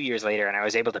back like 2 years later, and I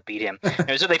was able to beat him. And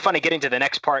it was really funny getting to the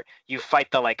next part. You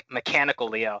fight the like mechanical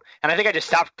Leo, and I think I just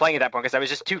stopped playing at that point because I was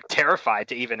just too terrified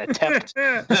to even attempt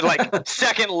the like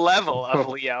second level of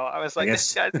Leo. I was like,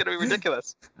 this guy's gonna be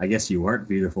ridiculous. I guess you weren't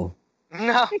beautiful.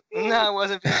 No, it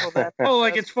wasn't beautiful. Then. Oh,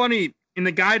 like it's funny. In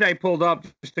the guide I pulled up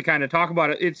just to kind of talk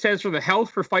about it, it says for the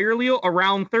health for Fire Leo,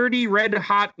 around 30 red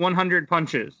hot 100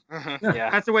 punches. Mm-hmm. Yeah,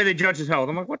 that's the way they judge his health.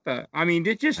 I'm like, what the? I mean,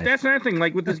 that's another thing.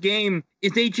 Like with this game,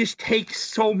 is they just take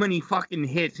so many fucking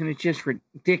hits, and it's just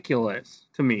ridiculous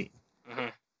to me. Mm-hmm.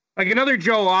 Like another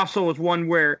Joe also is one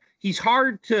where he's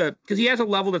hard to, because he has a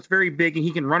level that's very big, and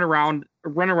he can run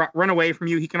away from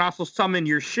you. He can also summon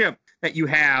your ship that you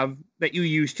have that you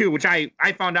use too, which I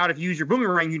found out if you use your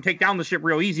boomerang, you can take down the ship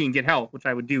real easy and get health, which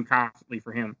I would do constantly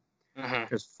for him.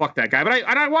 Because fuck that guy. But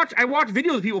I watch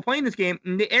videos of people playing this game,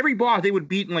 and every boss they would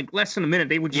beat in like less than a minute.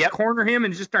 They would just corner him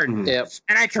and just start. Yep.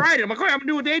 And I tried it. I'm like, oh, I'm gonna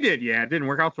do what they did. Yeah, it didn't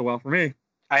work out so well for me.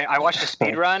 I watched a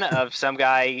speed run of some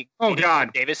guy,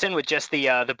 Davison, with just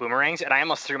the boomerangs, and I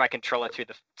almost threw my controller through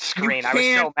the screen. I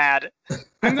was so mad.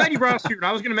 I'm glad you brought us here.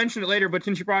 I was going to mention it later, but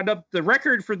since you brought it up, the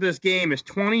record for this game is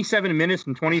 27 minutes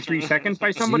and 23 seconds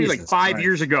by somebody like 5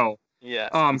 years ago. Yeah.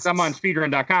 I'm on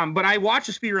speedrun.com, but I watched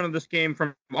a speedrun of this game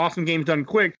from Awesome Games Done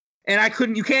Quick, and I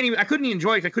couldn't even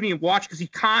enjoy it because I couldn't even watch because he's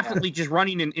constantly just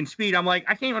running in speed. I'm like,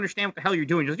 I can't even understand what the hell you're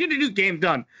doing. Just get the game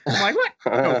done. I'm like, what?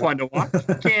 No fun to watch.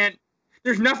 Can't.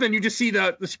 There's nothing. You just see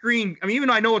the screen. I mean, even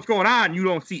though I know what's going on, you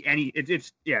don't see any.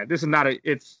 This is not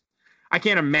I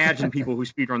can't imagine people who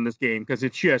speedrun this game because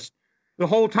it's just the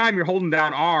whole time you're holding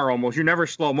down R almost. You're never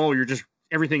slow mo. You're just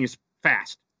everything is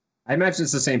fast. I imagine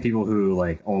it's the same people who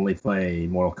like only play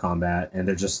Mortal Kombat and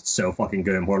they're just so fucking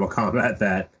good at Mortal Kombat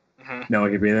that no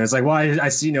one can be there. It's like, well, I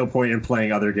see no point in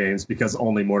playing other games because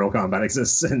only Mortal Kombat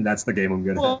exists and that's the game I'm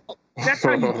good at. That's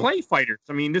how you play fighters.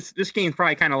 I mean, this game's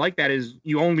probably kind of like that. Is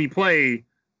you only play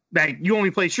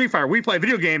Street Fighter. We play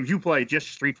video games. You play just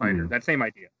Street Fighter. That same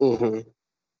idea.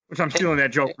 Which I'm stealing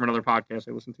that joke from another podcast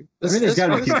I listened to. This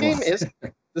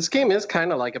game is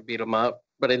kind of like a beat 'em up,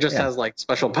 but it just has like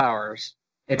special powers.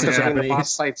 It's a Japanese. The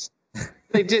boss fights.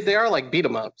 They are like beat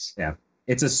 'em ups. Yeah,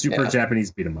 it's a super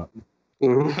Japanese beat 'em up.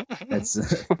 That's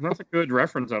a good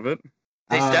reference of it.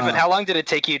 Hey, Stefan, how long did it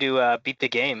take you to beat the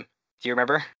game? Do you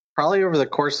remember? Probably over the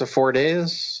course of 4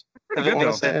 days. You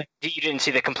didn't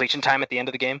see the completion time at the end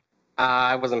of the game?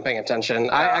 I wasn't paying attention.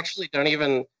 I actually don't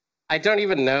even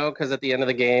know because at the end of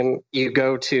the game you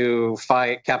go to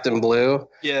fight Captain Blue.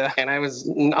 Yeah. And I was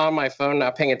on my phone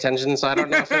not paying attention, so I don't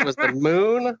know if it was the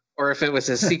moon or if it was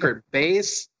his secret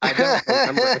base. I don't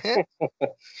remember.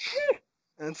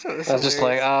 That's I was just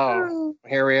like, oh,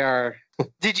 here we are.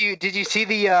 Did you see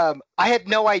the? I had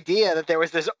no idea that there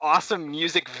was this awesome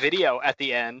music video at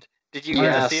the end. Did you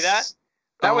get to see that?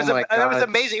 That was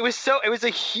amazing. It was a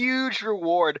huge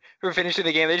reward for finishing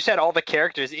the game. They just had all the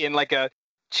characters in like a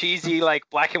cheesy like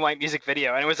black and white music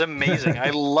video, and it was amazing. I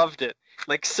loved it.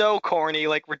 Like so corny,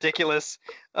 like ridiculous,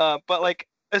 but like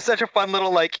it's such a fun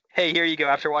little like, hey, here you go.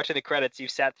 After watching the credits,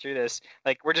 you've sat through this.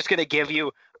 Like we're just gonna give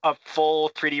you a full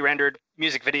 3D rendered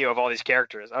music video of all these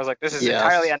characters. I was like, this is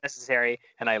entirely unnecessary,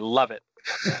 and I love it.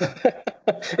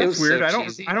 It was weird.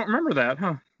 So I don't remember that.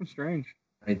 Huh? That's strange.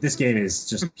 I mean, this game is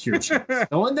just pure cheese. The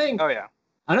one thing. Oh yeah.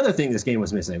 Another thing this game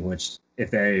was missing, which if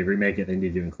they remake it, they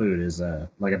need to include, is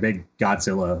like a big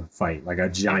Godzilla fight, like a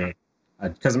giant.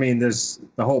 Because I mean, there's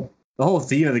the whole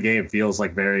theme of the game feels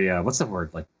like very what's the word,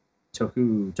 like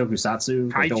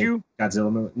tokusatsu, kaiju,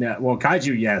 Godzilla movie. No, well,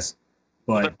 kaiju, yes.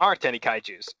 But there aren't any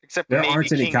kaijus, except there maybe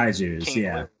aren't any kaijus, King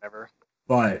yeah. Blue, whatever.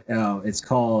 But it's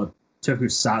called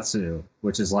tokusatsu,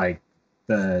 which is like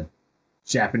the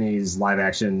Japanese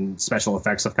live-action special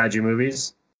effects of kaiju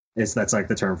movies. That's like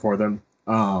the term for them.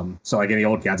 So like any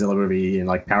old Godzilla movie and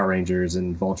like Power Rangers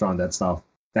and Voltron, that stuff.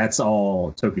 That's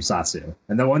all tokusatsu.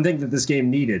 And the one thing that this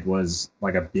game needed was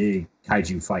like a big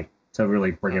kaiju fight to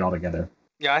really bring it all together.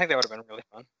 Yeah, I think that would have been really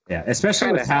fun. Yeah,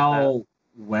 especially with how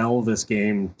well this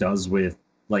game does with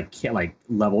like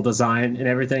level design and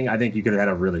everything. I think you could have had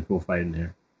a really cool fight in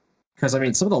there. because I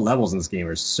mean, some of the levels in this game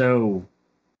are so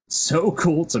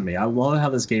cool to me. I love how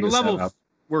this game The is set levels up.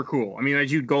 were cool. I mean,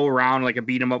 as you'd go around like a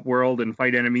beat 'em up world and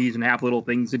fight enemies and have little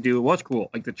things to do, it was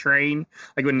cool. Like the train,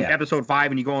 like when episode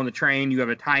 5, when you go on the train, you have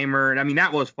a timer, and I mean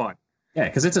that was fun. Yeah,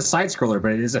 because it's a side scroller,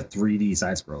 but it is a 3D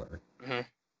side scroller. Mm-hmm.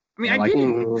 I mean, I get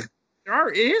it.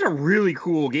 It is a really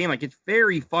cool game. Like it's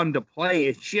very fun to play.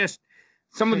 It's just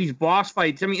some of these boss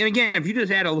fights. I mean, and again, if you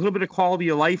just add a little bit of quality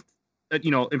of life,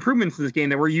 improvements to this game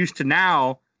that we're used to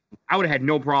now, I would have had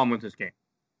no problem with this game.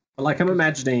 Like I'm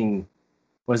imagining,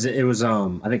 it was I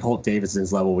think Holt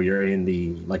Davidson's level where you're in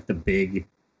the big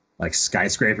like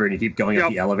skyscraper and you keep going up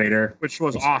the elevator, which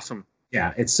was awesome.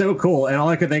 Yeah, it's so cool. And all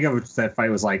I could think of with that fight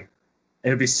was like, it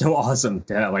would be so awesome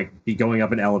to like be going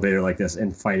up an elevator like this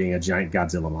and fighting a giant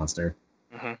Godzilla monster,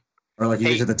 or like you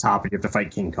get to the top and you have to fight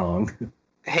King Kong.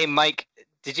 Hey, Mike.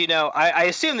 Did you know? I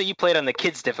assume that you played on the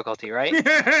kids difficulty, right?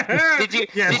 Did you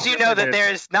know that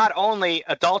there's not only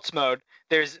adults mode,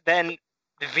 there's then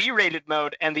the V-rated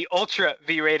mode and the ultra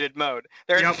V-rated mode.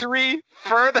 There are 3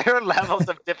 further levels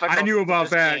of difficulty. I knew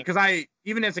about that because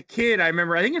even as a kid, I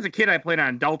remember. I think as a kid, I played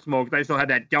on adults mode because I still had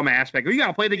that dumb aspect. You got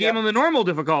to play the game on the normal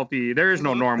difficulty. There is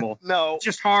no normal. No, it's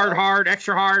just hard,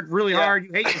 extra hard, really hard.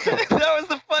 You hate yourself. That was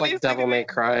the funniest. Like Devil May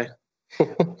Cry.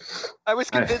 I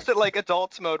was convinced that like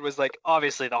adults mode was like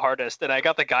obviously the hardest, and I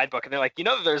got the guidebook, and they're like,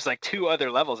 there's like 2 other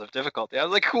levels of difficulty. I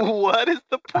was like, what is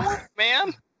the point,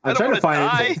 man? I'm trying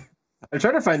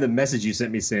to find the message you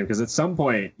sent me, Sam, because at some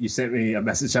point you sent me a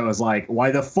message that was like,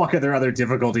 why the fuck are there other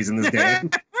difficulties in this game?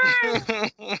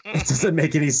 It doesn't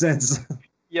make any sense.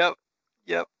 Yep.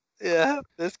 Yeah,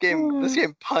 this game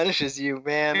punishes you,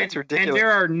 man. It's ridiculous. And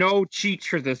there are no cheats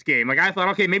for this game. Like I thought,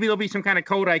 okay, maybe there'll be some kind of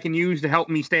code I can use to help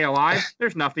me stay alive.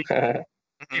 There's nothing.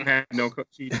 You have no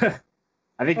cheats.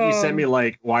 I think you sent me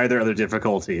like, why are there other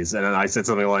difficulties? And then I said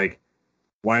something like,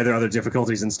 why are there other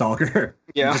difficulties in Stalker?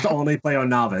 Yeah. You just only play on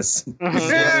novice.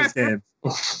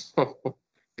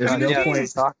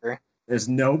 There's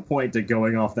no point to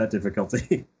going off that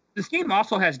difficulty. This game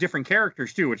also has different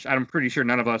characters too, which I'm pretty sure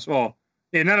none of us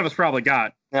probably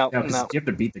got. No. You have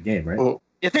to beat the game, right? You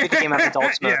have to beat the game on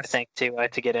adults mode, I think, to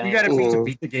get in. You got to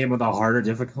beat the game with a harder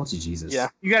difficulty, Jesus. Yeah.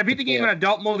 You got to beat the game on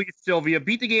adult mode to get Sylvia,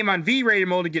 beat the game on V-rated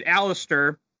mode to get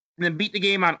Alistair, and then beat the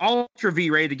game on ultra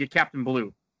V-rated to get Captain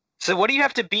Blue. So what do you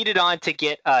have to beat it on to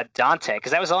get Dante?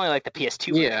 Because that was only like the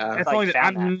PS2. Yeah.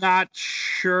 I'm not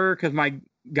sure because my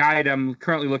guide I'm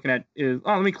currently looking at is.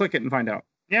 Oh, let me click it and find out.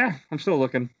 Yeah, I'm still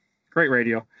looking. Great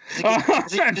radio.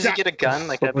 Does he get a gun?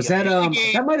 Like that? Was that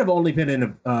that might have only been in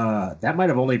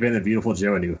a Viewtiful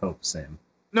Joe: A New Hope, Sam.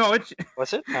 No, it's.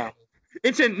 Was it? No.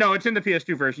 It's in the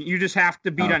PS2 version. You just have to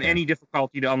beat on any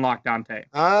difficulty to unlock Dante.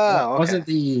 Oh, okay. Wasn't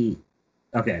the?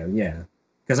 Okay, yeah.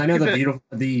 Because I know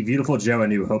the Viewtiful Joe: A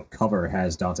New Hope cover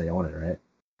has Dante on it, right?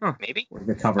 Huh. Maybe.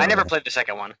 The cover. I never played the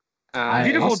second one.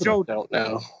 Beautiful Joe. Don't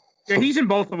know. Yeah, he's in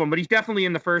both of them, but he's definitely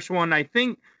in the first one. I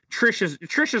think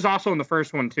Trish is also in the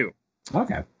first one too.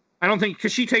 Okay. I don't think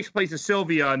because she takes place as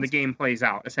Sylvia and the game plays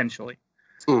out essentially.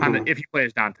 If you play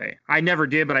as Dante, I never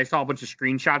did, but I saw a bunch of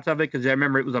screenshots of it because I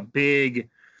remember it was a big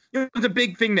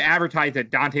thing to advertise that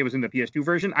Dante was in the PS2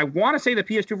 version. I want to say the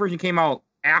PS2 version came out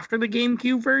after the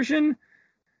GameCube version,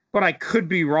 but I could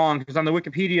be wrong because on the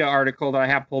Wikipedia article that I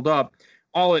have pulled up,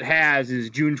 all it has is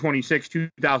June 26,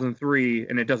 2003,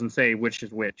 and it doesn't say which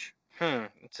is which.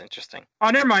 It's interesting. Oh,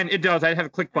 never mind. It does. I have a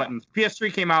click button.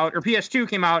 PS2 came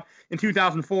out in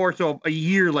 2004, so a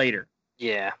year later.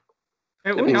 Yeah.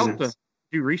 It would help to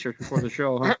do research before the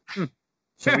show, huh?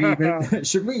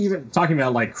 Should we even talking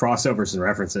about like crossovers and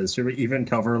references? Should we even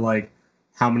cover like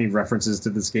how many references to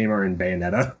this game are in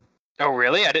Bayonetta? Oh,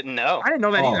 really? I didn't know. I didn't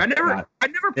know that either. I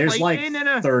never There's played like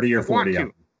Bayonetta. 30 or 40 of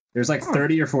them. There's like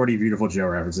 30 or 40 Viewtiful Joe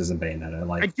references in Bayonetta.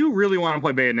 Like I do really want to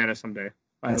play Bayonetta someday.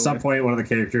 At some point, one of the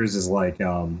characters is like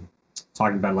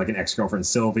talking about like an ex-girlfriend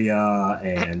Sylvia,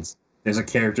 and there's a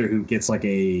character who gets like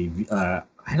a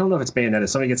I don't know if it's Bayonetta.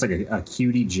 Somebody gets like a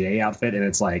Cutie J outfit, and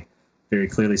it's like very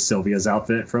clearly Sylvia's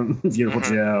outfit from Viewtiful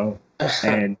Joe.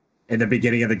 And in the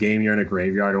beginning of the game, you're in a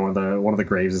graveyard, and one of the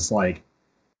graves is like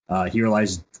he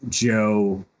realized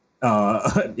Joe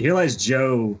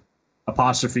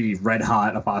apostrophe red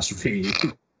hot apostrophe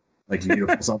like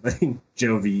beautiful something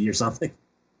Joe V or something.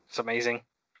 It's amazing.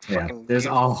 Yeah, there's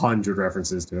 100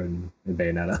 references to it in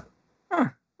Bayonetta. Huh.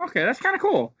 Okay, that's kind of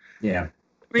cool. Yeah.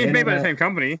 I mean, it's made by the same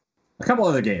company. A couple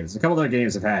other games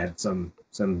have had some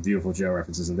Viewtiful Joe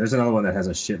references, and there's another one that has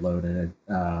a shitload in it.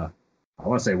 I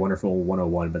want to say Wonderful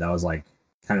 101, but that was like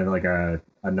kind of like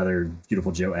another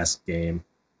Viewtiful Joe-esque game.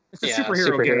 It's a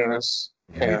superhero game.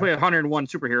 Yeah. You play 101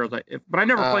 superheroes, but I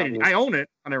never played it. I own it.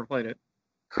 I never played it.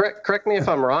 Correct me if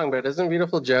I'm wrong, but isn't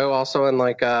Beautiful Joe also in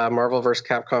like Marvel vs.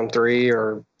 Capcom 3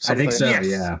 or something? I think so. Yes.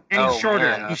 Yeah. And he's shorter.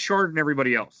 man. He's shorter than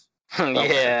everybody else.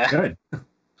 Yeah. Good. That'd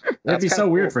That's be so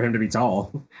kinda weird cool. for him to be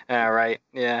tall. All right.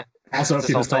 Yeah. Also, if This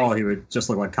he was whole thing. tall, he would just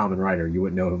look like Kamen Rider. You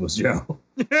wouldn't know it was Joe.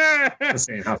 Just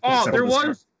saying how Oh, so there bizarre.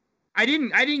 was. I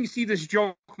didn't see this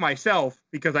joke myself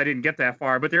because I didn't get that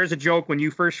far. But there is a joke when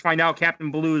you first find out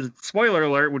Captain Blue's, spoiler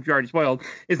alert, which you already spoiled,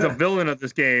 is the villain of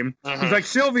this game. He's like,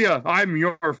 Sylvia, I'm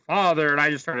your father, and I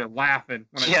just started laughing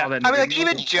when I saw that. I mean, like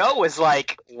even Joe was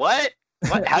like, "What?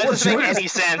 What? How does this make any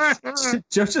sense?"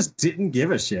 Joe just didn't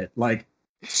give a shit. Like,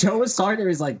 Joe was talking to her.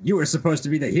 He's like, you were supposed to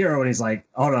be the hero. And he's like,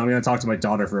 oh, no, I'm going to talk to my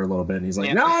daughter for a little bit. And he's like,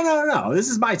 Yeah. no. This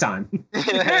is my time.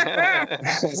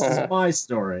 This is my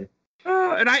story.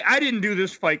 And I didn't do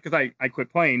this fight because I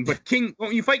quit playing. But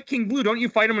when you fight King Blue, don't you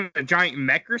fight him in a giant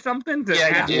mech or something to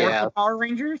Yeah, have you do. more for Power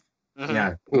Rangers? Mhm.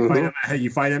 Yeah. Mhm. You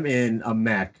fight him in a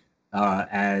mech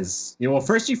as, well,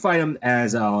 first you fight him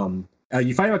as,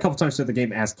 you fight him a couple times through the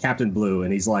game as Captain Blue.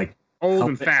 And he's like, Old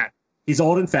and fat. he's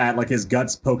old and fat, like his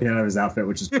guts poking out of his outfit,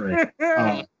 which is great.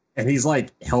 And he's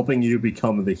like helping you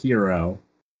become the hero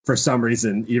for some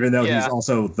reason, even though he's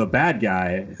also the bad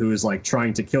guy who is like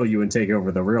trying to kill you and take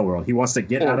over the real world. He wants to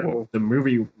get out of the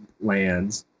movie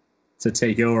lands to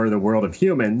take over the world of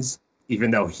humans,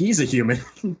 even though he's a human.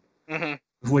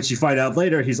 Which you find out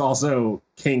later, he's also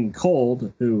King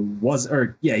Cold,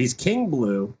 he's King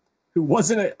Blue, who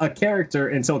wasn't a character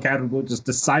until Captain Blue just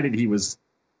decided he was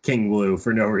King Blue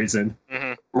for no reason.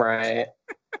 Right.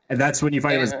 And that's when you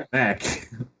find him as mech.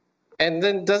 And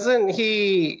then doesn't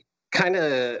he kind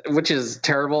of, which is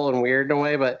terrible and weird in a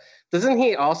way, but doesn't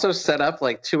he also set up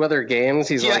like 2 other games?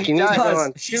 He's like, you need to go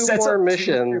on 2 more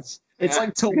missions. It's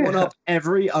like to one up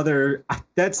every other.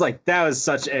 That was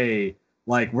such a,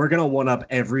 like, we're gonna one up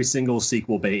every single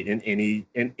sequel bait in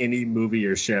any movie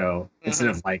or show instead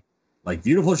of like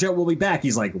Viewtiful Joe will be back.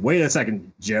 He's like, wait a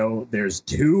second, Joe, there's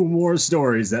 2 more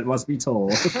stories that must be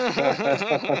told.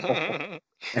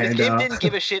 The game didn't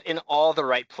give a shit in all the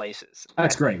right places.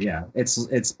 That's great. Yeah,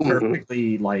 it's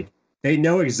perfectly like they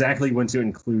know exactly when to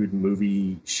include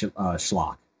movie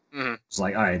schlock. It's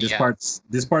like, all right,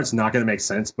 this part's not going to make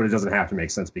sense, but it doesn't have to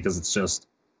make sense because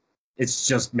it's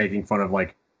just making fun of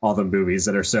like all the movies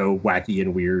that are so wacky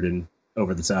and weird and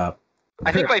over the top.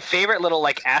 I think my favorite little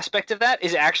like aspect of that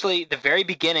is actually the very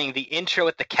beginning, the intro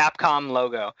with the Capcom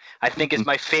logo. I think is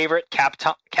my favorite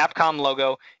Capcom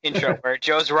logo intro, where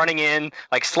Joe's running in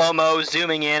like slow-mo,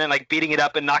 zooming in, and like beating it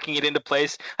up and knocking it into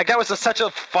place. Like that was such a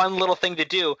fun little thing to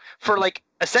do for like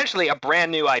essentially a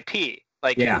brand new IP.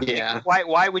 Like,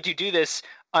 why would you do this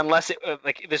unless it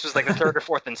like this was like the 3rd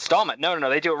or 4th installment? No,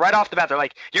 they do it right off the bat. They're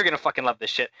like, you're gonna fucking love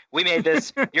this shit. We made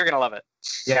this. You're gonna love it.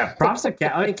 Yeah, props to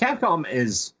Capcom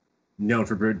is known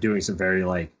for doing some very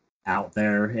like out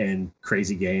there and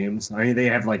crazy games. I mean, they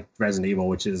have like Resident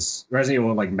Evil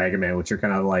and like Mega Man, which are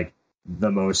kind of like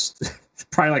the most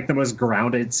probably like the most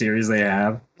grounded series they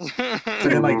have.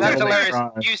 Then, like, that's hilarious.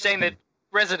 You saying that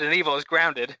Resident Evil is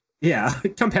grounded. Yeah,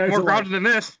 compared more to grounded than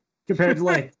this. Compared to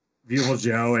like Viewtiful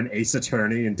Joe and Ace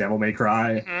Attorney and Devil May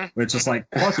Cry, which is like,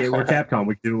 fuck it, we're Capcom,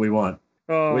 we can do what we want.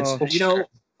 Which, you know,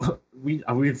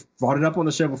 we've brought it up on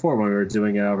the show before when we were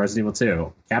doing Resident Evil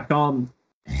 2. Capcom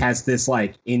has this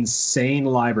like insane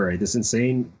library, this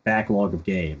insane backlog of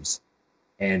games,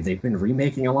 and they've been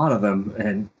remaking a lot of them.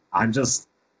 And I'm just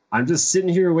sitting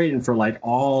here waiting for like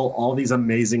all these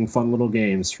amazing fun little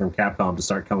games from Capcom to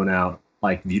start coming out,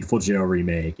 like Viewtiful Joe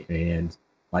remake and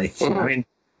like I mean,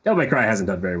 Devil May Cry hasn't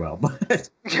done very well, but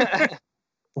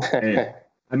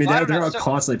I mean they're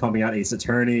constantly pumping out Ace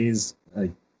Attorneys.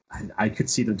 I could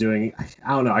see them doing. I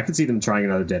don't know. I could see them trying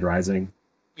another Dead Rising.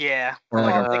 Yeah. Or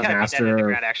like a they kind of beat that into the remaster.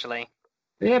 ground, actually.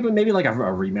 Yeah, but maybe like a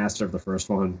remaster of the first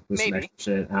one with some extra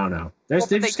shit. I don't know.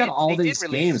 They've just got all these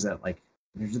games that like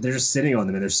they're just sitting on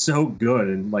them and they're so good.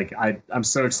 And like I'm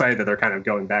so excited that they're kind of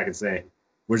going back and saying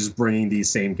we're just bringing these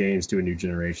same games to a new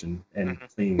generation and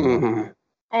cleaning them up.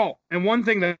 Oh, and one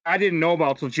thing that I didn't know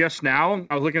about till just now,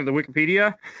 I was looking at the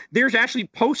Wikipedia. There's actually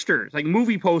posters, like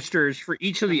movie posters for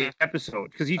each of the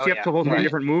episodes, because each episode holds a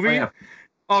different movie.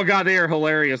 Oh god, they are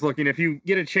hilarious looking. If you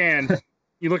get a chance,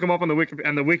 you look them up on the wiki, not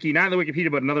on the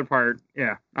Wikipedia, but another part.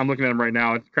 Yeah, I'm looking at them right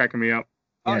now. It's cracking me up.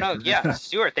 Oh no,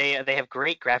 Stuart, they have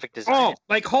great graphic design. Oh,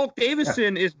 like Hulk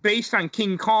Davison is based on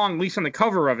King Kong, at least on the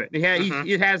cover of it.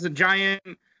 It has a giant.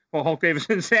 Well, Hulk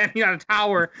Davison standing on a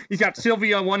tower. He's got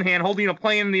Sylvia on one hand, holding a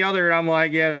plane in the other. And I'm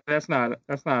like, yeah, that's not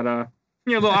a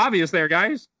little obvious there,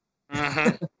 guys.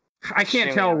 I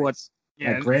can't tell what's.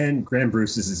 Yeah, Grand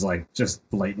Bruce's is like just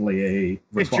blatantly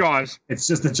it's Jaws. It's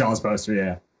just the Jaws poster,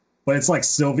 yeah. but it's like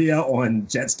Sylvia on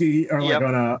jet ski or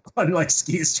like on like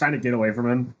skis trying to get away from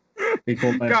him. Be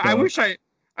cool. God, I wish I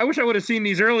would have seen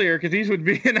these earlier because these would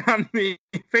be in on the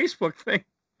Facebook thing.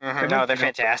 No, they're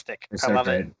fantastic. They're so I love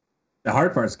great. it. The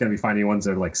hard part is going to be finding ones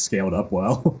that are like scaled up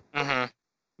well.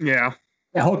 Yeah.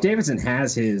 Yeah, Hulk Davidson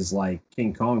has his like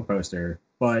King Kong poster,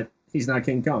 but he's not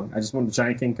King Kong. I just want a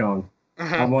giant King Kong.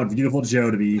 I want Viewtiful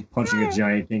Joe to be punching a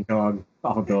giant King Kong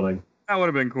off a building. That would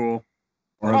have been cool.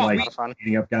 Or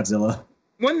beating up Godzilla.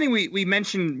 One thing we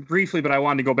mentioned briefly, but I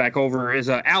wanted to go back over is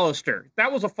Alistair.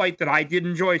 That was a fight that I did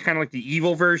enjoy, kind of like the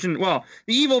evil version. Well,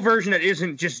 the evil version that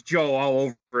isn't just Joe all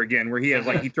over again, where he has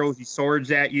he throws these swords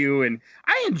at you, and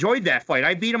I enjoyed that fight.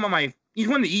 I beat him on he's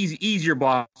one of the easier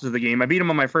bosses of the game. I beat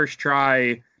him on my first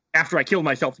try after I killed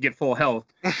myself to get full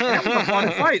health. And that was a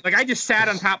fun fight. Like I just sat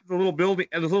on top of the little building,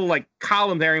 this little like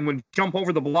column there, and would jump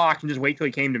over the blocks and just wait till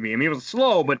he came to me. I mean, it was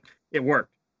slow, but it worked.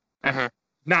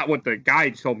 Not what the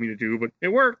guides told me to do, but it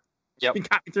worked. Yep. He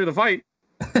got me through the fight.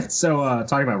 So,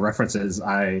 talking about references,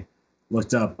 I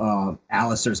looked up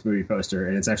Alistair's movie poster,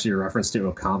 and it's actually a reference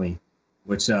to Okami,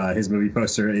 which his movie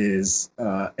poster is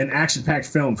an action-packed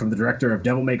film from the director of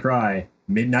Devil May Cry,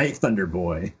 Midnight Thunder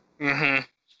Boy.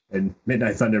 And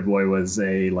Midnight Thunder Boy was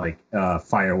a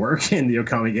firework in the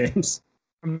Okami games.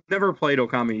 I've never played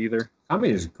Okami either. Okami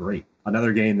is great.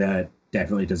 Another game that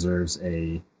definitely deserves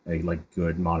a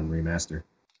good modern remaster.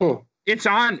 It's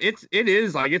on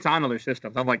other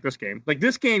systems, unlike this game. Like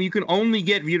this game, you can only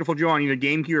get Viewtiful Joe on either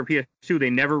GameCube or PS2.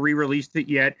 They never re-released it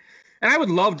yet. And I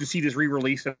would love to see this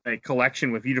re-release of a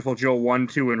collection with Viewtiful Joe 1,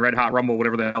 2, and Red Hot Rumble,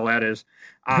 whatever the hell that is,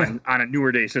 on a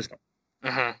newer day system.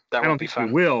 That I don't think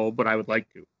we will, but I would like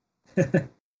to.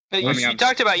 You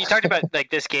talked about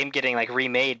like this game getting like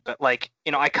remade, but like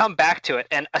I come back to it,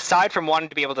 and aside from wanting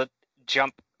to be able to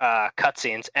jump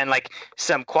cutscenes and like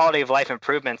some quality of life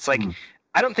improvements, like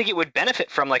I don't think it would benefit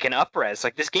from like an upres.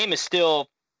 Like this game is still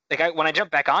like when I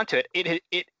jump back onto it,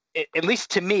 it at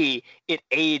least to me it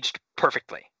aged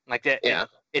perfectly. Like that,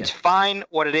 it's fine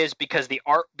what it is because of the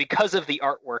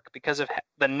artwork, because of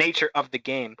the nature of the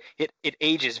game. It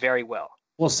ages very well.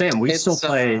 Well, Sam, we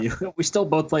still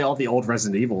both play all the old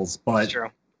Resident Evils, but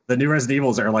the new Resident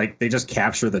Evils are like they just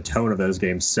capture the tone of those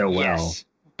games so well.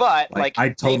 But I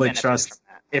totally trust.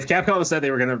 If Capcom said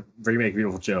they were going to remake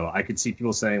Viewtiful Joe, I could see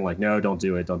people saying like, "No, don't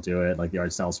do it. Like the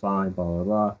art style's fine, blah blah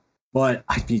blah." But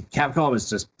I mean, Capcom has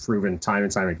just proven time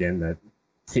and time again that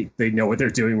they know what they're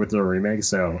doing with their remakes.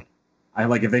 So I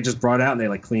like if they just brought it out and they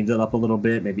like cleaned it up a little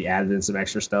bit, maybe added in some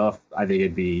extra stuff. I think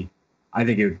it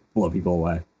would blow people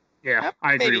away. Yeah,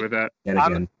 I agree with that.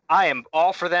 I am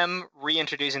all for them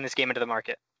reintroducing this game into the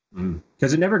market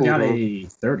because it never got a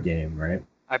third game, right?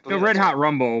 I believe Red Hot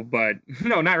Rumble, but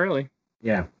no, not really.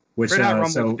 Yeah, which Red Hot Rumble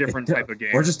is a different type of game.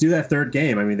 Or just do that third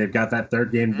game. I mean, they've got that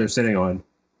third game that they're sitting on.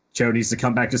 Joe needs to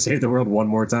come back to save the world one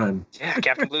more time. Yeah,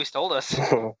 Captain Blue told us.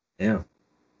 Yeah.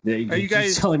 Are you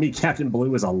guys telling me Captain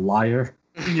Blue is a liar?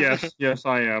 Yes,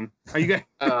 I am. Are you guys?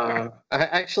 I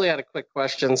actually had a quick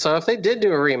question. So, if they did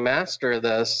do a remaster of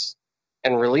this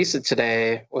and release it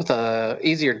today with a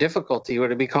easier difficulty,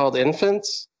 would it be called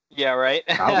Infants? Yeah, right.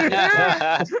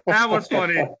 That was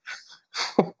funny.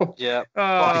 Yeah.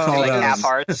 Like half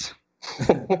hearts.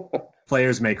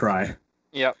 Players may cry.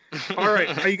 Yep. All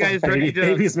right. Are you guys ready to?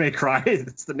 Babies may cry.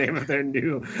 That's the name of their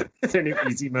new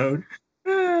easy mode.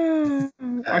 Are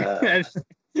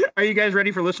you guys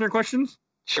ready for listener questions?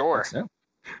 Sure. So.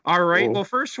 All right. Well,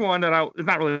 first one it's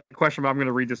not really a question, but I'm going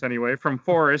to read this anyway. From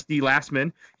Forrest D.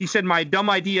 Lastman. He said, "My dumb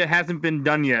idea hasn't been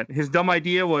done yet. His dumb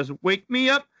idea was wake me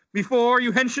up before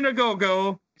you henshin a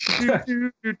go-go." And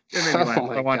then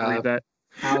I wanted to read that.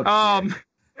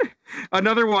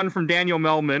 Another one from Daniel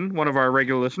Melman, one of our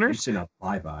regular listeners.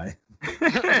 Bye-bye.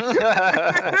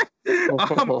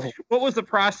 What was the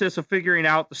process of figuring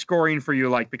out the scoring for you?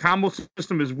 Like the combo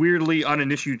system is weirdly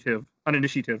uninitiative.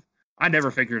 I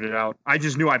never figured it out. I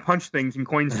just knew I punched things and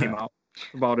coins came out.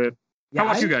 That's about it. Yeah, how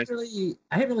about you guys?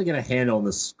 I didn't really get a handle on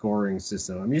the scoring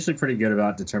system. I'm usually pretty good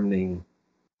about determining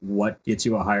what gets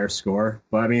you a higher score.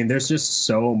 But I mean, there's just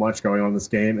so much going on in this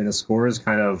game, and the score is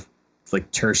kind of like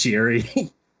tertiary.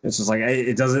 It's just like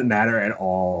it doesn't matter at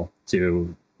all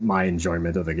to my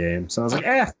enjoyment of the game. So I was like,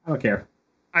 I don't care.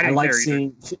 I like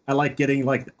getting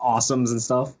like awesomes and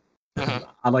stuff.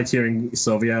 I liked hearing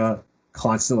Sylvia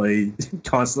constantly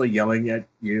yelling at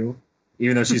you,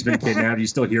 even though she's been kidnapped. You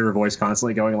still hear her voice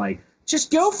constantly going like,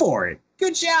 "Just go for it!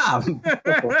 Good job!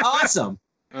 Awesome!"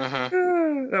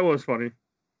 That was funny.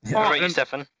 What about you,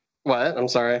 Stefan? What? I'm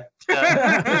sorry.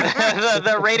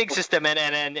 The rating system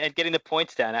and getting the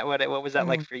points down. What was that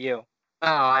like for you? Oh,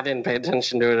 I didn't pay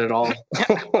attention to it at all.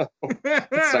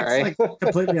 Sorry. It's like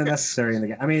completely unnecessary in the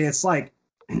game. I mean, it's like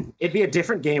it'd be a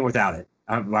different game without it.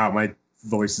 Wow, my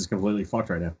voice is completely fucked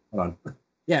right now. Hold on.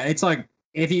 Yeah, it's like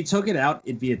if you took it out,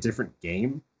 it'd be a different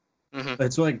game. Mm-hmm.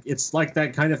 It's like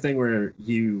that kind of thing where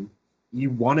you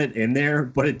want it in there,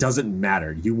 but it doesn't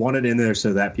matter. You want it in there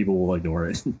so that people will ignore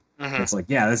it. Mm-hmm. It's like,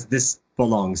 yeah, this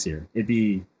belongs here.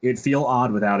 It'd feel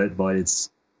odd without it, but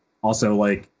it's also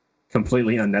like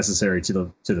completely unnecessary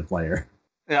to the player.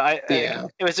 Yeah, Yeah.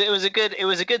 it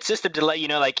was a good system to let you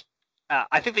know, like,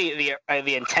 I think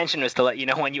the intention was to let you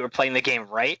know when you were playing the game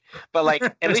right, but like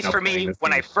at least for me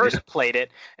when I first played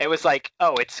it, it was like,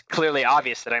 oh, it's clearly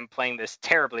obvious that I'm playing this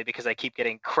terribly because I keep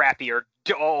getting crappier.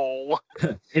 Oh,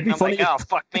 It'd be I'm funny. like, oh,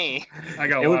 fuck me. I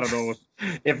got a lot of those.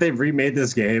 If they remade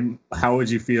this game, how would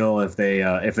you feel if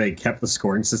they kept the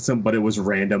scoring system, but it was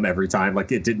random every time?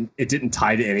 Like it didn't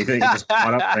tie to anything. It just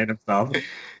brought up random stuff.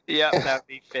 Yeah, that'd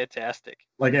be fantastic.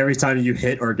 Like every time you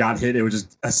hit or got hit, it would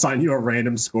just assign you a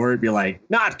random score. It'd be like,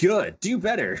 not good, do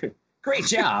better, great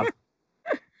job.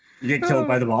 You get killed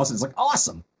by the boss. It's like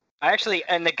awesome. I actually,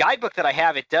 in the guidebook that I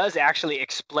have, it does actually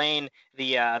explain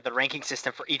the ranking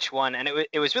system for each one, and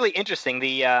it was really interesting.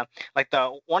 The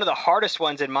one of the hardest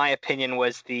ones, in my opinion,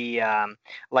 was the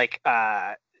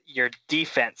your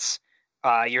defense.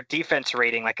 Your defense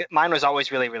rating, like mine was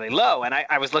always really, really low. And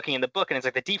I was looking in the book and it's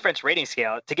like the defense rating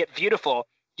scale. To get beautiful,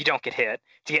 you don't get hit.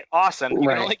 To get awesome, you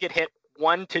can only get hit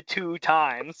 1 to 2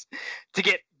 times. To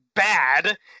get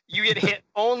bad, you get hit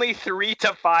only 3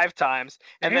 to 5 times.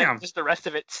 And then just the rest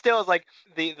of it still is like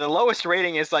the lowest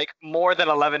rating is like more than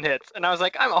 11 hits. And I was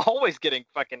like, I'm always getting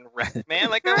fucking wrecked, man.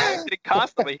 Like I'm getting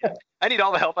constantly hit. I need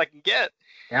all the help I can get.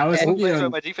 Yeah, That's why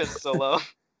my defense is so low.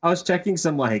 I was checking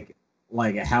some like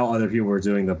how other people were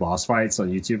doing the boss fights on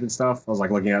YouTube and stuff. I was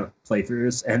like looking at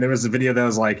playthroughs, and there was a video that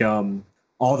was like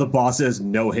all the bosses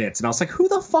no hits, and I was like, who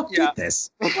the fuck did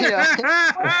this?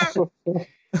 Oh,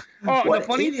 the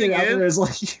funny thing is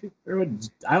like,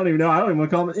 I don't even know. I don't even want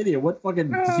to call him an idiot. What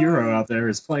fucking hero out there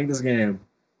is playing this game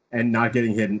and not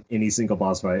getting hit in any single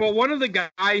boss fight? Well, one of the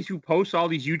guys who posts all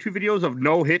these YouTube videos of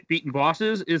no hit beating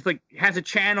bosses is like has a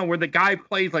channel where the guy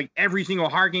plays like every single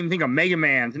hard game. Think of Mega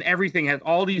Man's and everything. Has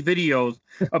all these videos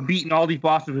of beating all these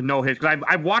bosses with no hits. Because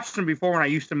I've watched them before when I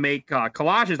used to make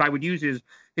collages. I would use his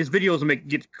videos to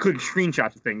get good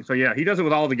screenshots of things. So yeah, he does it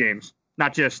with all the games.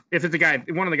 Not just if it's a guy,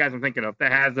 one of the guys I'm thinking of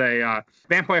that has a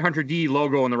Vampire Hunter D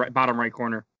logo in the bottom right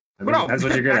corner. I mean, that's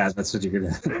what you're good at. That's what you're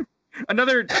good at.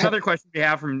 Another question we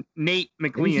have from Nate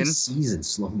McLean. Season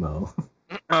slow mo.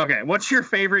 Okay, what's your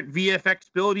favorite VFX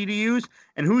ability to use,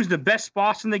 and who's the best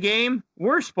boss in the game,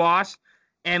 worst boss,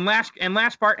 and last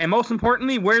part, and most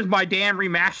importantly, where's my damn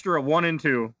remaster of 1 and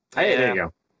 2? Hey, there you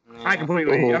go. I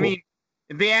completely. I mean,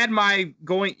 if they add my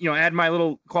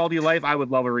little quality of life, I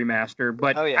would love a remaster.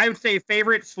 But I would say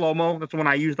favorite slow mo. That's the one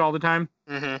I used all the time.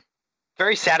 Mm-hmm.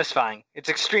 Very satisfying. It's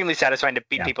extremely satisfying to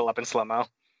beat people up in slow mo.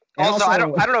 Also, I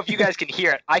don't know if you guys can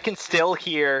hear it. I can still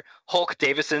hear Hulk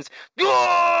Davison's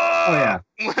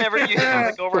whenever you hear it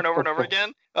like over and over and over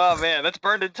again. Oh man, that's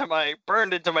burned into my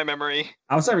memory.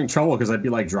 I was having trouble because I'd be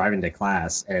like driving to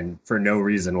class and for no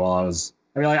reason I'd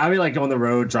be like on the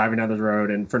road, driving down the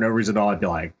road, and for no reason at all I'd be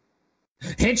like,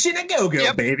 Henshin a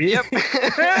go-go, baby. Yep.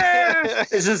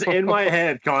 It's just in my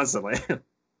head constantly.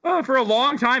 Oh, for a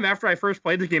long time after I first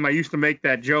played this game, I used to make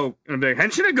that joke and be like,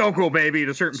 Henshin a go-go, baby,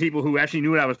 to certain people who actually knew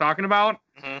what I was talking about.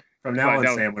 Mm-hmm. From now on,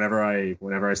 Sam, whenever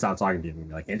I stop talking to you, I'm gonna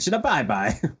be like, Henshin a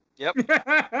bye-bye. Yep.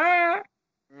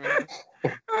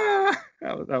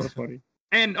 That was funny.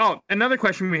 And another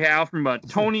question we have from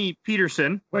Tony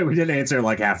Peterson. Wait, we didn't answer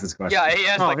like half this question. Yeah, he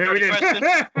asked like 30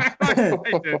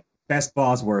 questions. Best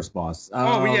boss, worst boss.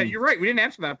 Yeah, you're right. We didn't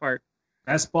answer that part.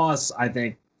 Best boss, I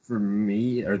think, for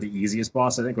me, or the easiest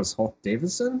boss, I think, was Hulk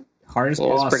Davison. Hardest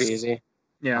boss. It was pretty easy.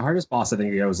 Yeah, hardest boss, I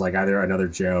think, it was like either another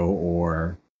Joe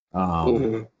or...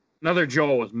 Another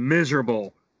Joe was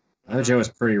miserable. Another Joe was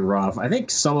pretty rough. I think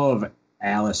some of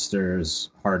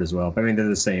Alistair's hard as well. But I mean, they're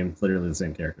literally the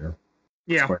same character.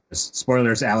 Yeah.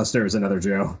 Spoilers, Alistair was another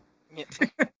Joe.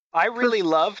 I really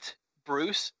loved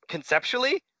Bruce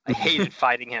conceptually. I hated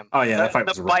fighting him. Oh yeah, that fight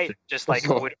was the fight just like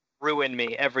would ruin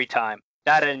me every time.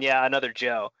 That and another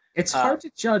Joe. It's hard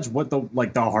to judge what the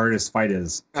hardest fight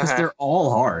is because they're all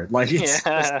hard. Like it's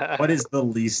just, what is the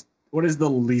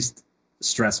least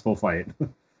stressful fight?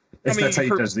 That's how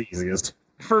you judge the easiest.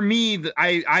 For me,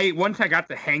 I once I got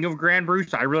the hang of Grand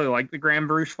Bruce, I really like the Grand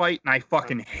Bruce fight, and I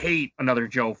fucking hate another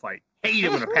Joe fight. Hate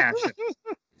it with a passion.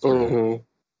 Mm-hmm.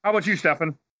 How about you,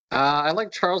 Stefan? I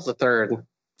like Charles III.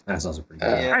 That's also pretty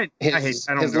good. Yeah. His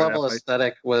level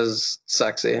aesthetic was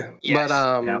sexy. Yes.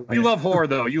 But you love horror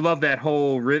though. You love that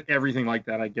whole everything like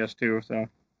that, I guess too. So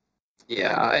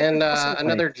yeah, and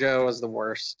another Joe is the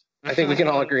worst. I think we can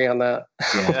all agree on that.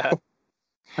 Yeah.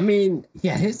 I mean,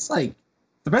 yeah, it's like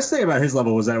the best thing about his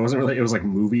level was that it wasn't really. It was like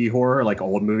movie horror, like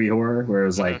old movie horror, where it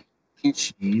was like,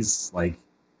 geez, like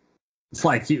it's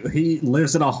like he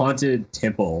lives in a haunted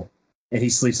temple and he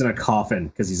sleeps in a coffin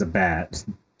because he's a bat.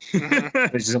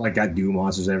 It's just like got goo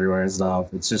monsters everywhere and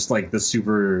stuff. It's just like the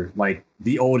super like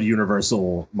the old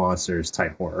Universal monsters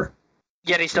type horror.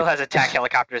 Yet he still has attack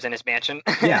helicopters in his mansion.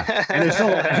 Yeah, and there's still,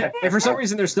 and for some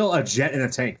reason, there's still a jet and a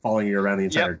tank following you around the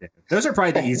entire game. Those are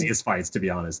probably the easiest fights, to be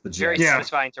honest. The jet. Very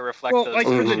satisfying to reflect those like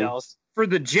details. For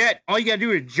the jet, all you gotta do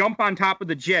is jump on top of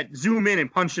the jet, zoom in,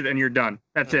 and punch it, and you're done.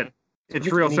 That's it.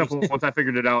 It's real simple once I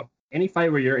figured it out. Any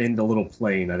fight where you're in the little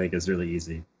plane, I think, is really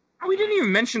easy. We didn't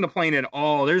even mention the plane at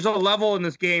all. There's a level in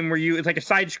this game where it's like a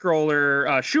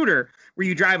side-scroller shooter where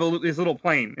you drive this little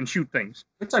plane and shoot things.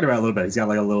 We talked about it a little bit. He's got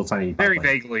like a little tiny. Very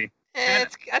vaguely.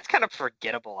 That's kind of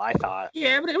forgettable, I thought.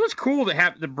 Yeah, but it was cool to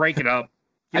have to break it up.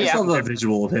 I just love the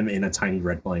visual of him in a tiny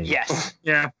red plane. Yes.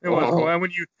 Yeah, it was cool. And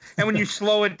when you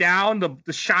slow it down,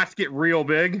 the shots get real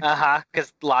big.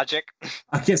 Because logic.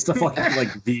 Against the fucking like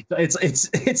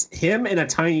it's him in a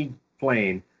tiny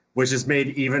plane, which is made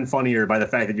even funnier by the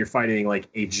fact that you're fighting like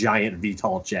a giant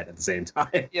VTOL jet at the same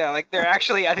time. Yeah, like they're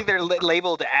actually, I think they're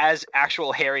labeled as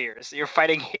actual Harriers. You're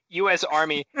fighting U.S.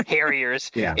 Army Harriers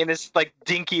in this like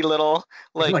dinky little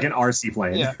like an RC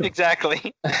plane. Yeah,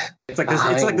 exactly. It's like this.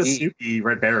 It's like the Snoopy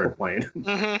Red Baron plane.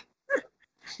 Mm-hmm.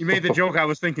 You made the joke I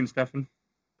was thinking, Stefan.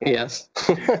 Yes.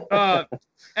 And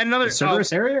another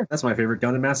Cerberus Harrier. That's my favorite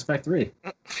gun in Mass Effect 3.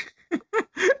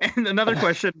 And another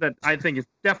question that I think is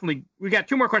definitely... We got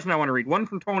two more questions I want to read. One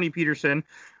from Tony Peterson.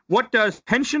 What does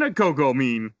Pension a Go-Go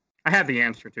mean? I have the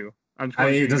answer to. I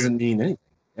mean, it doesn't mean anything.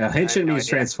 Henshin means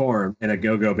transform, and a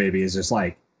Go-Go baby is just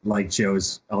like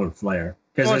Joe's own flair.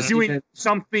 Well, it's doing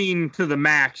something to the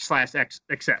max /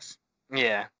 excess.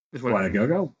 Yeah. What, a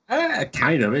Go-Go?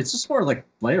 Kind of. It's just more like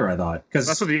flair, I thought.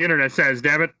 That's what the internet says,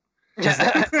 damn it.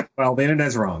 Well, the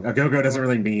internet's wrong. A Go-Go doesn't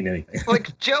really mean anything.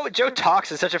 Like Joe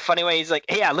talks in such a funny way. He's like,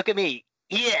 "Hey, yeah, look at me,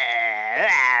 yeah."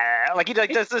 Like he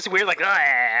does this weird like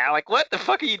what the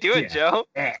fuck are you doing, Joe?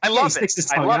 I love it.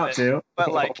 I love it too.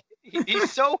 But like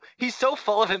he's so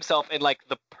full of himself in like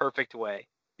the perfect way.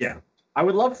 Yeah, I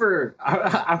would love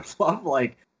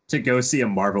like to go see a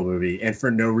Marvel movie, and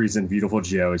for no reason, Viewtiful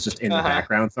Joe is just in the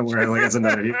background somewhere. Like as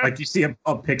another like you see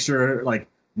a picture like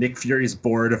Nick Fury's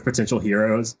board of potential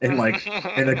heroes, and like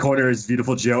in the corner is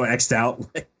Viewtiful Joe X'd out.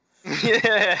 Like, too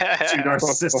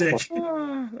narcissistic.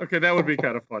 Okay, that would be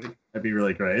kind of funny. That'd be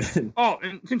really great. Oh,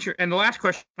 and the last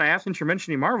question I asked, since you're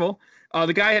mentioning Marvel,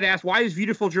 the guy had asked, why is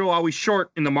Viewtiful Joe always short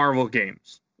in the Marvel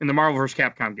games? In the Marvel vs.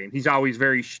 Capcom game, he's always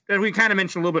very. We kind of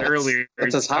mentioned a little bit earlier.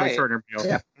 That's his height.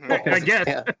 Yeah. I guess.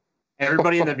 Yeah.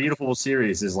 Everybody in the Viewtiful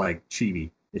series is like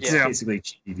chibi. It's basically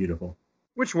chibi beautiful.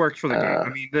 Which works for the game. I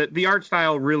mean, the art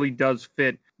style really does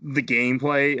fit the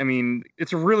gameplay. I mean,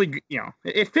 it's a really,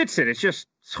 it fits it. It's just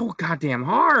so goddamn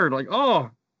hard. Like, oh.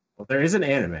 Well, there is an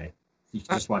anime. You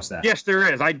can just watch that. Yes,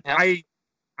 there is.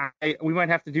 We might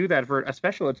have to do that for a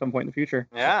special at some point in the future.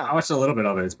 Yeah. I watched a little bit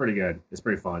of it. It's pretty good. It's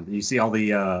pretty fun. You see all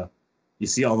the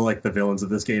like the villains of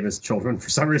this game as children for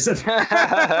some reason.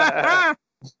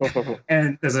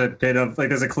 And there's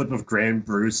a clip of Grand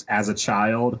Bruce as a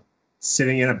child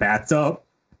sitting in a bathtub.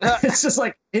 It's just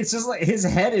like his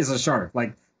head is a shark.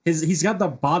 Like he's got the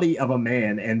body of a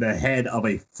man and the head of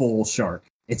a full shark.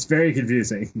 It's very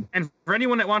confusing. And for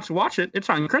anyone that wants to watch it, it's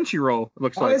on Crunchyroll. It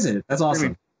looks like. Oh, is it? That's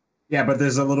awesome. Yeah, but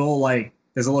there's a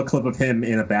little clip of him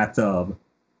in a bathtub,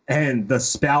 and the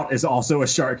spout is also a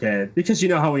shark head, because you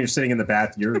know how when you're sitting in the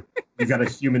bath, you've got a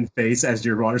human face as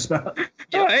your water spout.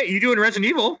 Oh, hey, you doing Resident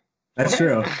Evil? That's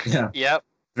true. Yeah. Yep.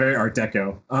 Very Art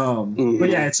Deco. But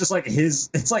yeah, it's just like his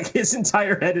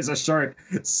entire head is a shark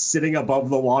sitting above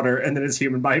the water, and then his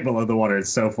human body below the water. It's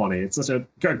so funny. It's such a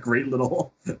great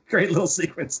little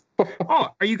sequence. Oh,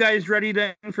 are you guys ready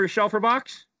to end for Shelf or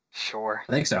Box? Sure.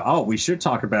 I think so. Oh, we should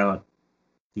talk about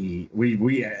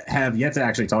we have yet to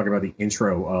actually talk about the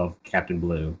intro of Captain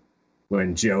Blue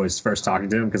when Joe is first talking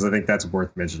to him, because I think that's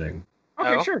worth mentioning.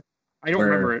 Okay, sure. I don't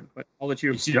remember it, but I'll let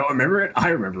you. You don't remember it? I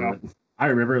remember it. I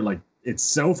remember it. Like, it's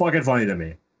so fucking funny to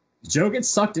me. Joe gets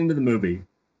sucked into the movie,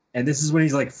 and this is when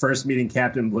he's like first meeting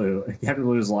Captain Blue. And Captain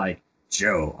Blue is like,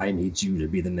 "Joe, I need you to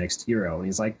be the next hero." And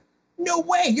he's like, "No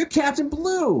way, you're Captain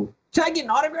Blue. Can I get an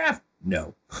autograph?"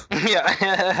 No.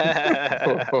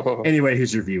 Yeah. Anyway,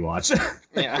 here's your view watch.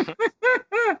 Yeah.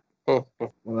 One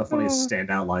of the funniest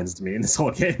standout lines to me in this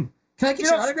whole game. Can I get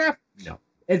your autograph? No.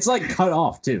 It's like cut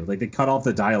off too. Like they cut off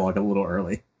the dialogue a little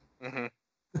early. Mm-hmm.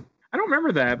 I don't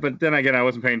remember that, but then again, I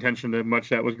wasn't paying attention to much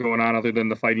that was going on other than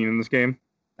the fighting in this game.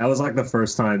 That was like the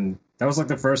first time. That was like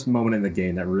the first moment in the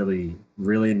game that really,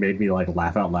 really made me like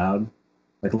laugh out loud,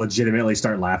 like legitimately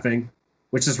start laughing,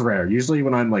 which is rare. Usually,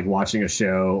 when I'm like watching a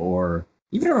show or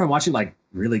even if I'm watching like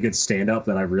really good stand up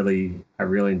that I really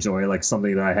enjoy, like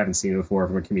something that I haven't seen before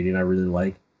from a comedian I really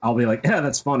like, I'll be like, yeah,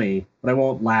 that's funny, but I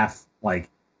won't laugh like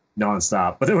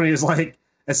nonstop. But then when he was like,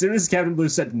 as soon as Captain Blue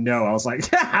said no, I was like,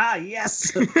 haha,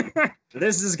 yes,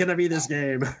 this is gonna be this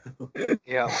game.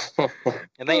 Yeah,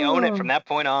 and they own it from that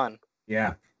point on.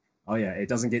 Yeah. Oh yeah, it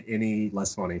doesn't get any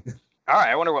less funny. All right,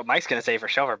 I wonder what Mike's gonna say for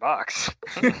Shelf or Box.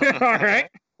 All right.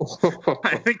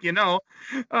 I think you know.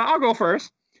 I'll go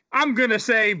first. I'm gonna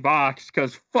say Box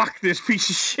because fuck this piece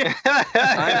of shit.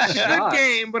 It's a good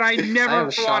game, but I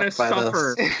never want to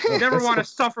suffer. Never want to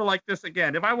suffer like this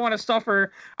again. If I want to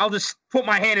suffer, I'll just put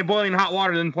my hand in boiling hot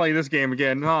water and play this game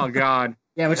again. Oh god.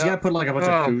 Yeah, but you gotta put like a bunch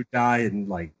of food dye and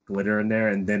like glitter in there,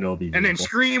 and then it'll be beautiful. And then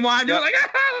scream while I do it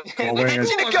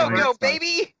like go,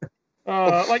 baby.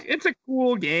 Like it's a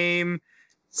cool game.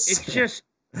 It's just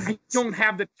I don't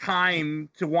have the time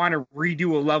to want to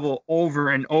redo a level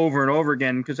over and over and over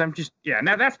again because I'm just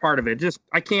now that's part of it. Just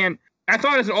I can't. I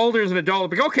thought as an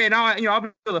adult, like okay, now I'll be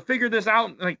able to figure this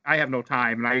out. Like I have no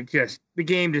time, and the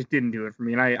game just didn't do it for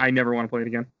me, and I never want to play it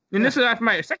again. And this is after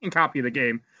my second copy of the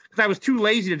game because I was too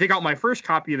lazy to take out my first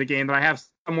copy of the game that I have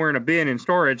somewhere in a bin in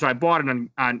storage. So I bought it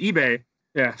on eBay.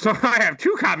 Yeah, so I have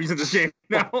 2 copies of this game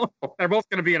now. They're both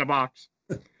going to be in a box.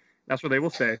 That's what they will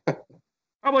say.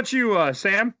 How about you,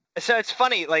 Sam? So it's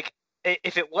funny, like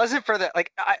if it wasn't for the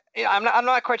like, I'm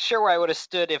not quite sure where I would have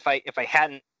stood if I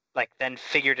hadn't like then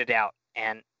figured it out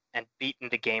and beaten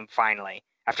the game finally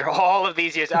after all of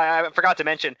these years. I forgot to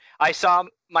mention I saw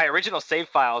my original save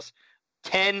files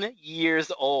 10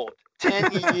 years old.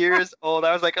 10 years old.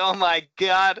 I was like, oh my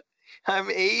god, I'm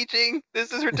aging.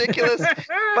 This is ridiculous.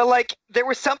 But like there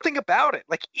was something about it.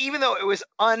 Like even though it was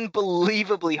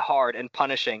unbelievably hard and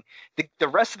punishing, the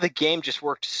rest of the game just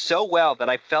worked so well that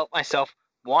I felt myself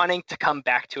wanting to come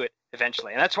back to it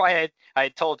eventually. And that's why I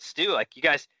had told Stu, like, you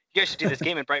guys should do this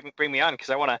game and bring me on because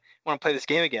I want to play this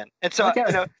game again. And so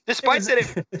despite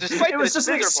it was just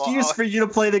an excuse for you to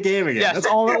play the game again. Yes, that's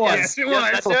all it was.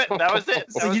 Yes, that's it. That was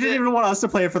it. So you didn't even want us to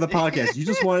play it for the podcast. You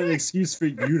just wanted an excuse for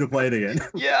you to play it again.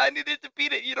 Yeah, I needed to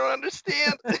beat it. You don't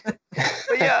understand.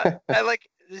 But yeah,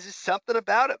 there's just something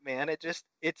about it, man.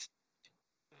 It's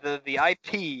the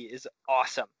IP is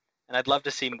awesome, and I'd love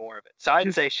to see more of it. So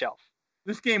I'd say Shelf.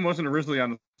 This game wasn't originally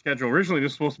on the schedule. Originally, this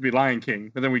was supposed to be Lion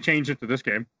King, but then we changed it to this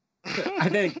game. I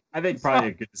think probably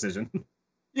a good decision.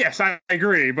 Yes, I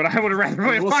agree, but I would have rather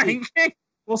played Lion King.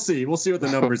 We'll see what the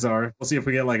numbers are. We'll see if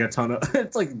we get like a ton of.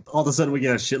 It's like all of a sudden we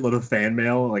get a shitload of fan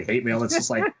mail, like hate mail. That's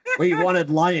just like, we wanted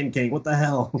Lion King. What the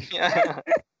hell? Yeah.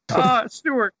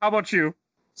 Stuart, how about you?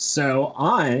 So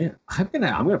I'm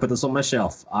gonna put this on my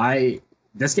shelf.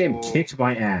 This game kicked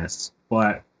my ass,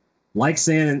 but like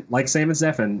Sam and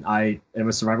Stefan, I am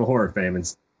a survival horror fan.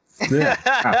 And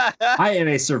I am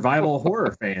a survival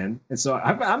horror fan, and so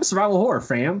I'm a survival horror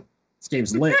fan. This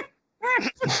game's lit.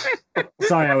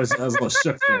 Sorry, I was a little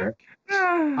shook there.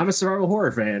 I'm a survival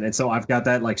horror fan, and so I've got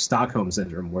that like Stockholm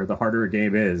syndrome, where the harder a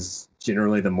game is,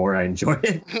 generally the more I enjoy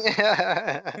it.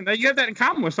 Now you have that in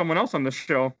common with someone else on this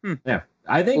show. Yeah,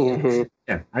 I think. Mm-hmm.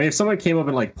 Yeah, I mean, if someone came up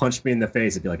and like punched me in the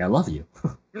face, I'd be like, "I love you."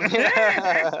 This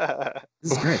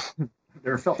is great.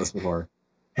 Never felt this before,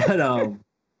 but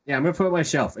yeah, I'm gonna put it on my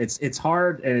shelf. It's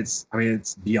hard, and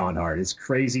it's beyond hard. It's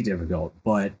crazy difficult,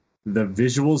 but the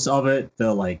visuals of it,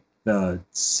 the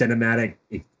cinematic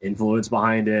influence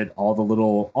behind it, all the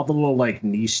little like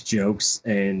niche jokes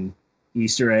and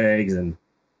Easter eggs, and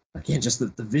again, just the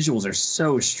visuals are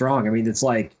so strong. I mean, it's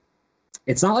not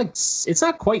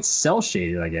quite cel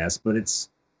shaded, I guess, but it's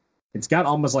got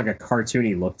almost like a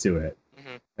cartoony look to it,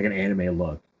 like an anime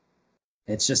look.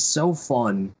 It's just so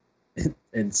fun.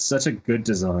 And such a good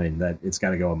design that it's got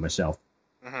to go on my shelf.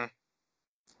 Mm-hmm.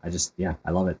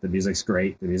 I love it. The music's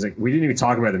great. The music. We didn't even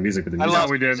talk about the music, but the music.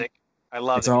 We did. Music. I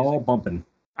love it. It's all bumping.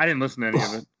 I didn't listen to any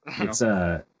of it.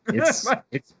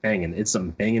 It's banging. It's some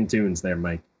banging tunes there,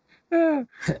 Mike. And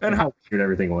how weird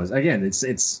everything was. Again,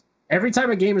 it's every time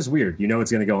a game is weird, you know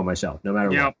it's gonna go on my shelf, no matter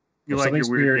what. You if like something's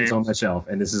your weird games. It's on my shelf,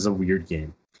 and this is a weird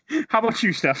game. How about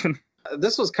you, Stefan?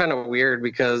 This was kind of weird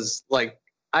because like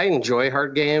I enjoy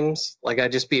hard games. Like I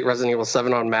just beat Resident Evil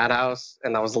 7 on Madhouse,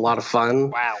 and that was a lot of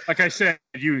fun. Wow. Like I said,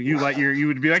 you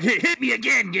would be like, hey, hit me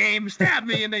again, game, stab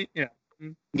me, and they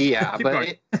Yeah,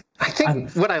 but I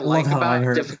think what I like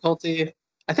about difficulty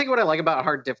I think what I like about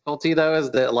hard difficulty though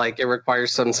is that like it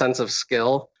requires some sense of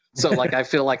skill. So like I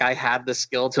feel like I had the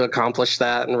skill to accomplish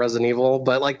that in Resident Evil,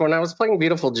 but like when I was playing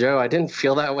Beautiful Joe, I didn't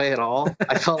feel that way at all.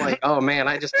 I felt like, oh man,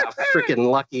 I just got freaking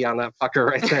lucky on that fucker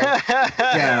right there.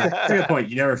 Yeah, that's a good point.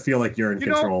 You never feel like you're in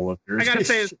control of yours. I gotta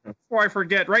say this before I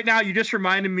forget. Right now, you just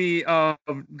reminded me of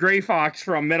Gray Fox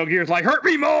from Metal Gear's like, hurt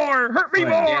me more, hurt me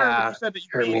more. Yeah, You said that you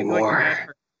hurt me more.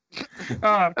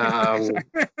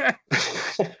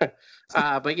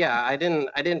 But yeah, I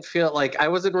didn't feel like I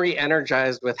wasn't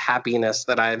re-energized with happiness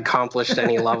that I had accomplished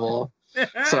any level.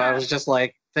 So I was just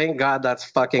like, thank God that's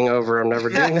fucking over. I'm never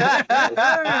doing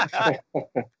that.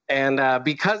 And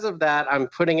because of that, I'm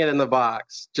putting it in the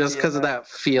box just because of that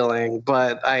feeling.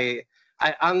 But I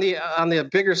on the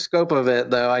bigger scope of it,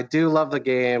 though, I do love the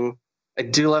game. I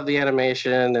do love the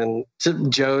animation and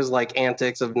Joe's like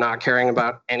antics of not caring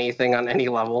about anything on any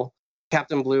level.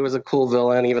 Captain Blue is a cool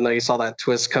villain, even though you saw that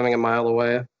twist coming a mile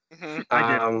away.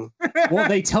 Well,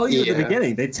 they tell you at the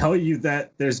beginning. They tell you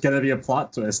that there's going to be a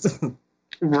plot twist.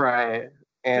 Right.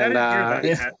 And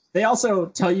they also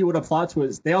tell you what a plot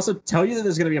twist. They also tell you that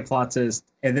there's going to be a plot twist,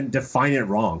 and then define it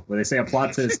wrong. Where they say a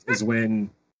plot twist is when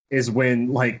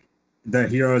like the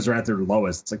heroes are at their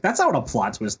lowest. It's like that's not what a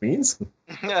plot twist means.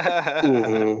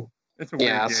 Mm-hmm.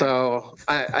 Yeah, so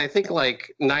I think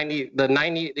like the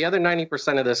other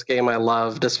 90% of this game I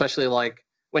loved, especially like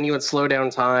when you would slow down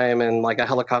time and like a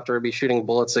helicopter would be shooting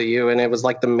bullets at you and it was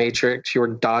like the Matrix, you were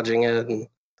dodging it and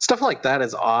stuff like that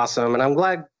is awesome. And I'm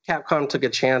glad Capcom took a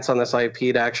chance on this IP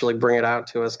to actually bring it out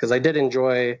to us because I did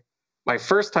enjoy my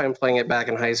first time playing it back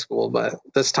in high school, but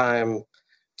this time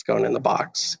it's going in the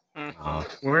box.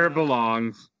 Where it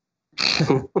belongs.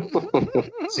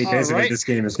 See, basically, this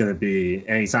game is going to be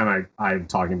anytime I'm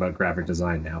talking about graphic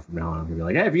design now. From now on, I'm going to be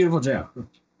like, "Hey, Beautiful Joe."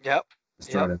 Yep.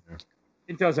 Just throw it in there.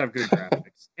 It does have good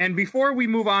graphics. And before we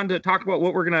move on to talk about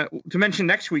what we're gonna mention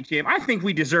next week's game, I think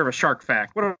we deserve a shark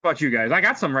fact. What about you guys? I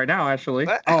got some right now, actually.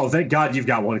 Oh, thank God you've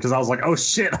got one because I was like, "Oh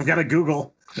shit, I've got to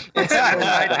Google."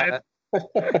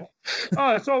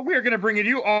 So we're gonna bring it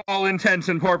you all intents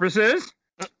and purposes.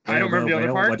 I don't remember the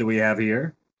other part. What do we have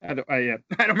here? I don't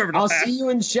remember. I'll see you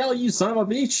in shell, you son of a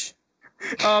bitch.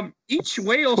 Each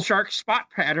whale shark spot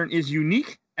pattern is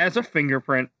unique as a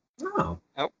fingerprint. Oh.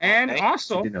 And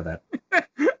also, I didn't know that.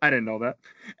 I didn't know that.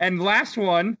 And last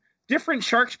one, different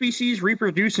shark species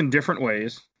reproduce in different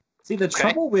ways. See, the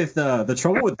trouble with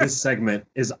this segment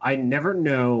is I never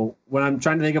know when I'm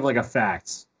trying to think of like a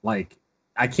fact. Like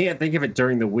I can't think of it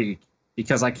during the week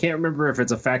because I can't remember if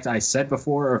it's a fact I said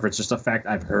before or if it's just a fact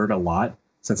I've heard a lot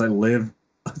since I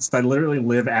literally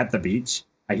live at the beach.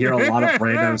 I hear a lot of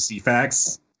random sea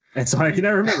facts. And so I can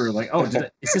never remember, like, oh,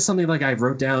 is this something like I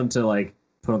wrote down to like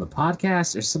put on the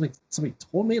podcast or something somebody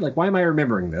told me? Like, why am I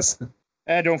remembering this?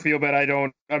 I don't feel bad.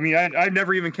 I've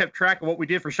never even kept track of what we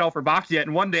did for Shelf or Box yet.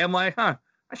 And one day I'm like, I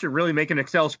should really make an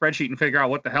Excel spreadsheet and figure out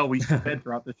what the hell we said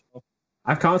throughout the show.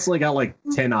 I've constantly got like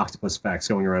 10 octopus facts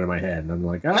going around in my head. And I'm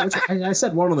like, I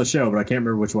said one on the show, but I can't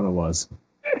remember which one it was.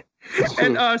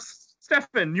 And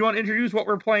Stefan, you want to introduce what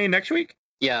we're playing next week?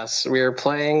 Yes, we are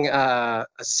playing a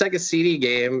Sega CD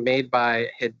game made by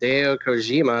Hideo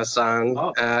Kojima-san.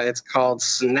 It's called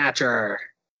Snatcher.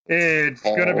 It's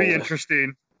going to be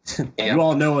interesting. You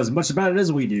all know as much about it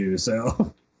as we do,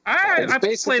 so. It's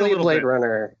basically played a little Blade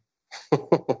Runner.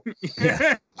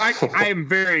 Yeah. I am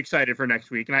very excited for next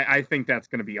week, and I think that's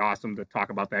going to be awesome to talk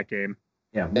about that game.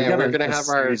 Yeah, we're going to have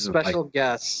our special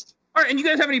guest. All right, and you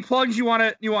guys have any plugs you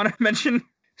want to mention?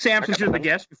 Sam, since you're the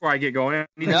guest, before I get going,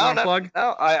 plug?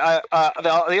 No.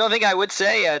 The only thing I would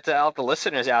say to all the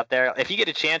listeners out there, if you get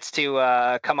a chance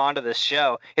to come onto this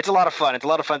show, it's a lot of fun. It's a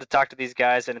lot of fun to talk to these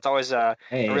guys, and it's always a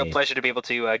real pleasure to be able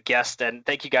to guest. And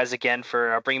thank you guys again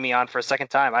for bringing me on for a second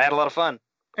time. I had a lot of fun.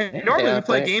 And normally we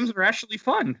play games that are actually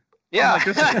fun. Yeah.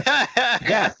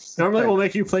 Yeah. Normally we'll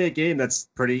make you play a game that's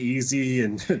pretty easy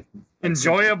and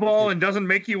enjoyable and doesn't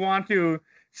make you want to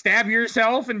stab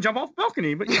yourself and jump off the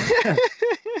balcony. But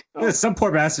some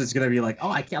poor bastard's gonna be like,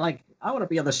 "Oh, I can't I want to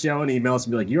be on the show," and email us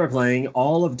and be like, "You are playing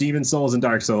all of Demon Souls and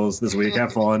Dark Souls this week.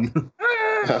 Have fun."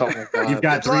 Oh my God. You've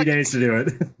got 3 days to do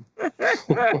it.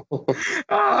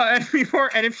 And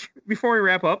before we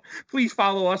wrap up, please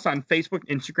follow us on Facebook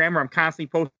and Instagram, where I'm constantly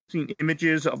posting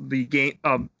images of the game,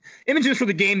 images for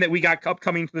the game that we got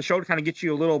upcoming to the show to kind of get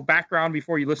you a little background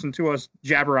before you listen to us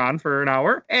jabber on for an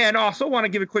hour. And also want to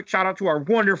give a quick shout out to our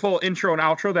wonderful intro and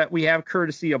outro that we have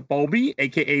courtesy of Bulby,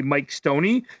 aka Mike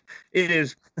Stoney. It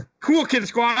is Cool Kid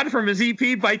Squad from his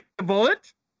EP Bite the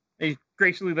Bullet. A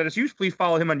graciously let us use, please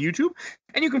follow him on YouTube.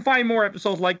 And you can find more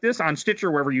episodes like this on Stitcher,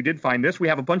 wherever you did find this. We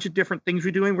have a bunch of different things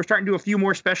we're doing. We're starting to do a few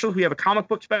more specials. We have a comic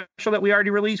book special that we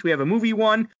already released. We have a movie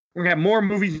one. We're going to have more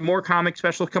movies, more comic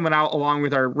specials coming out along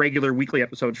with our regular weekly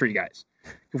episodes for you guys.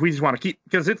 If we just want to keep,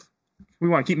 we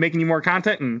want to keep making you more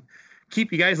content and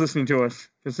keep you guys listening to us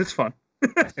because it's fun.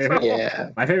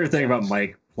 My favorite thing about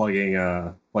Mike plugging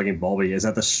Bulby is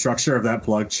that the structure of that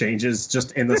plug changes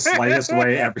just in the slightest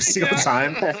way every single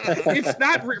time. It's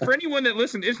not, for anyone that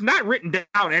listens, it's not written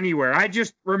down anywhere. I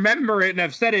just remember it, and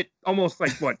I've said it almost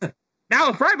like, what? Now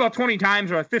it's probably about 20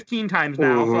 times or 15 times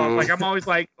now. So like, I'm always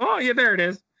like, oh, yeah, there it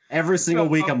is. Every single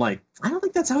week, I'm like, I don't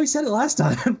think that's how he said it last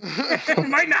time. It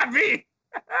might not be.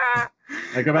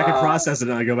 I go back and process it,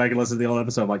 and I go back and listen to the old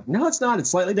episode. I'm like, no, it's not. It's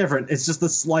slightly different. It's just the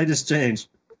slightest change.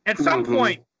 At some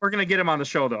point, we're going to get him on the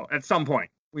show, though. At some point.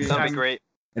 That'd be great.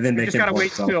 And then we just got to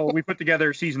wait till we put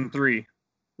together season 3.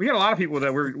 We got a lot of people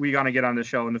that we're going to get on the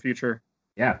show in the future.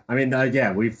 Yeah. I mean,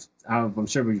 I'm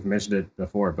sure we've mentioned it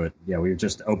before, but yeah, we've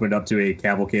just opened up to a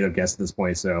cavalcade of guests at this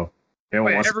point. So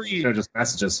everyone wants to just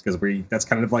message us because that's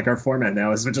kind of like our format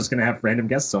now is we're just going to have random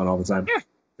guests on all the time. Yeah.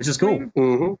 Which is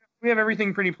cool. We have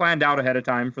everything pretty planned out ahead of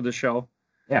time for the show.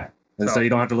 Yeah. And so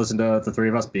you don't have to listen to the three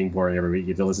of us being boring every week. You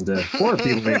get to listen to 4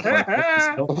 people being boring.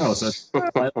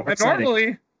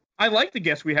 Normally, I like the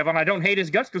guest we have on. I don't hate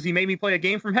his guts because he made me play a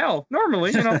game from hell.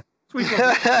 Normally, you know.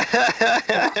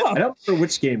 I don't know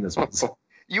which game this was.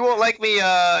 You won't like me.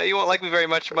 You won't like me very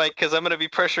much, Mike, because I'm going to be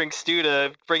pressuring Stu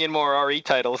to bring in more RE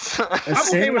titles. I'm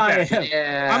okay with that.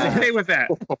 Yeah. I'm okay with that.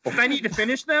 I need to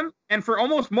finish them, and for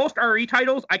almost most RE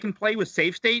titles, I can play with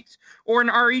save states. Or an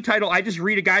RE title, I just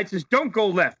read a guide that says, "Don't go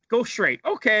left, go straight."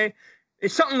 Okay.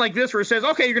 It's something like this where it says,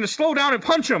 "Okay, you're going to slow down and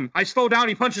punch him." I slow down,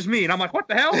 he punches me, and I'm like, "What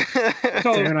the hell?"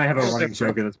 So, and I have a running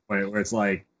joke at this point where it's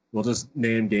like we'll just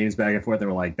name games back and forth, and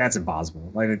we're like, "That's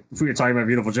impossible." Like if we were talking about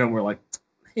Viewtiful Joe, we're like,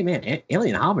 hey man,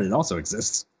 Alien Hominid also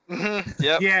exists.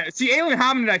 Yep. Yeah, see, Alien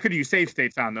Hominid I could use save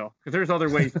states on though, because there's other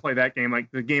ways to play that game,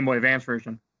 like the Game Boy Advance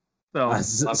version. So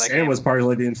Sam was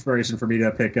partly the inspiration for me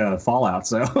to pick Fallout.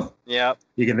 So yeah,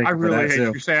 you can. I really hate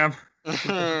you, Sam.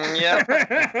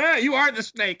 Yeah, you are the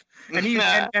snake, and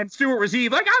and Stuart was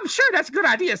Eve. Like, I'm sure that's a good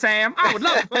idea, Sam. I would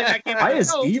love to play that game. Why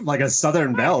is Eve like a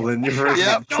Southern belle? And I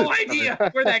have no idea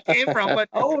where that came from, but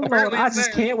Lord, I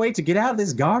just can't wait to get out of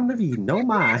this Garden of Eden. No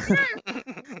mind.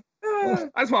 I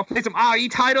just want to play some RE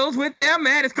titles with them,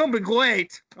 man. It's gonna be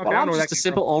great. Okay, well, I'm just a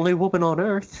simple only woman on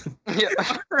earth. Yeah.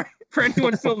 For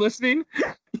anyone still listening,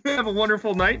 you have a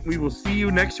wonderful night. We will see you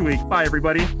next week. Bye,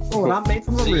 everybody. Oh, and I'm made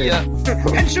from the rig.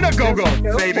 And should have go,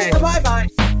 baby. Bye-bye.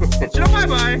 Should have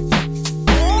bye-bye.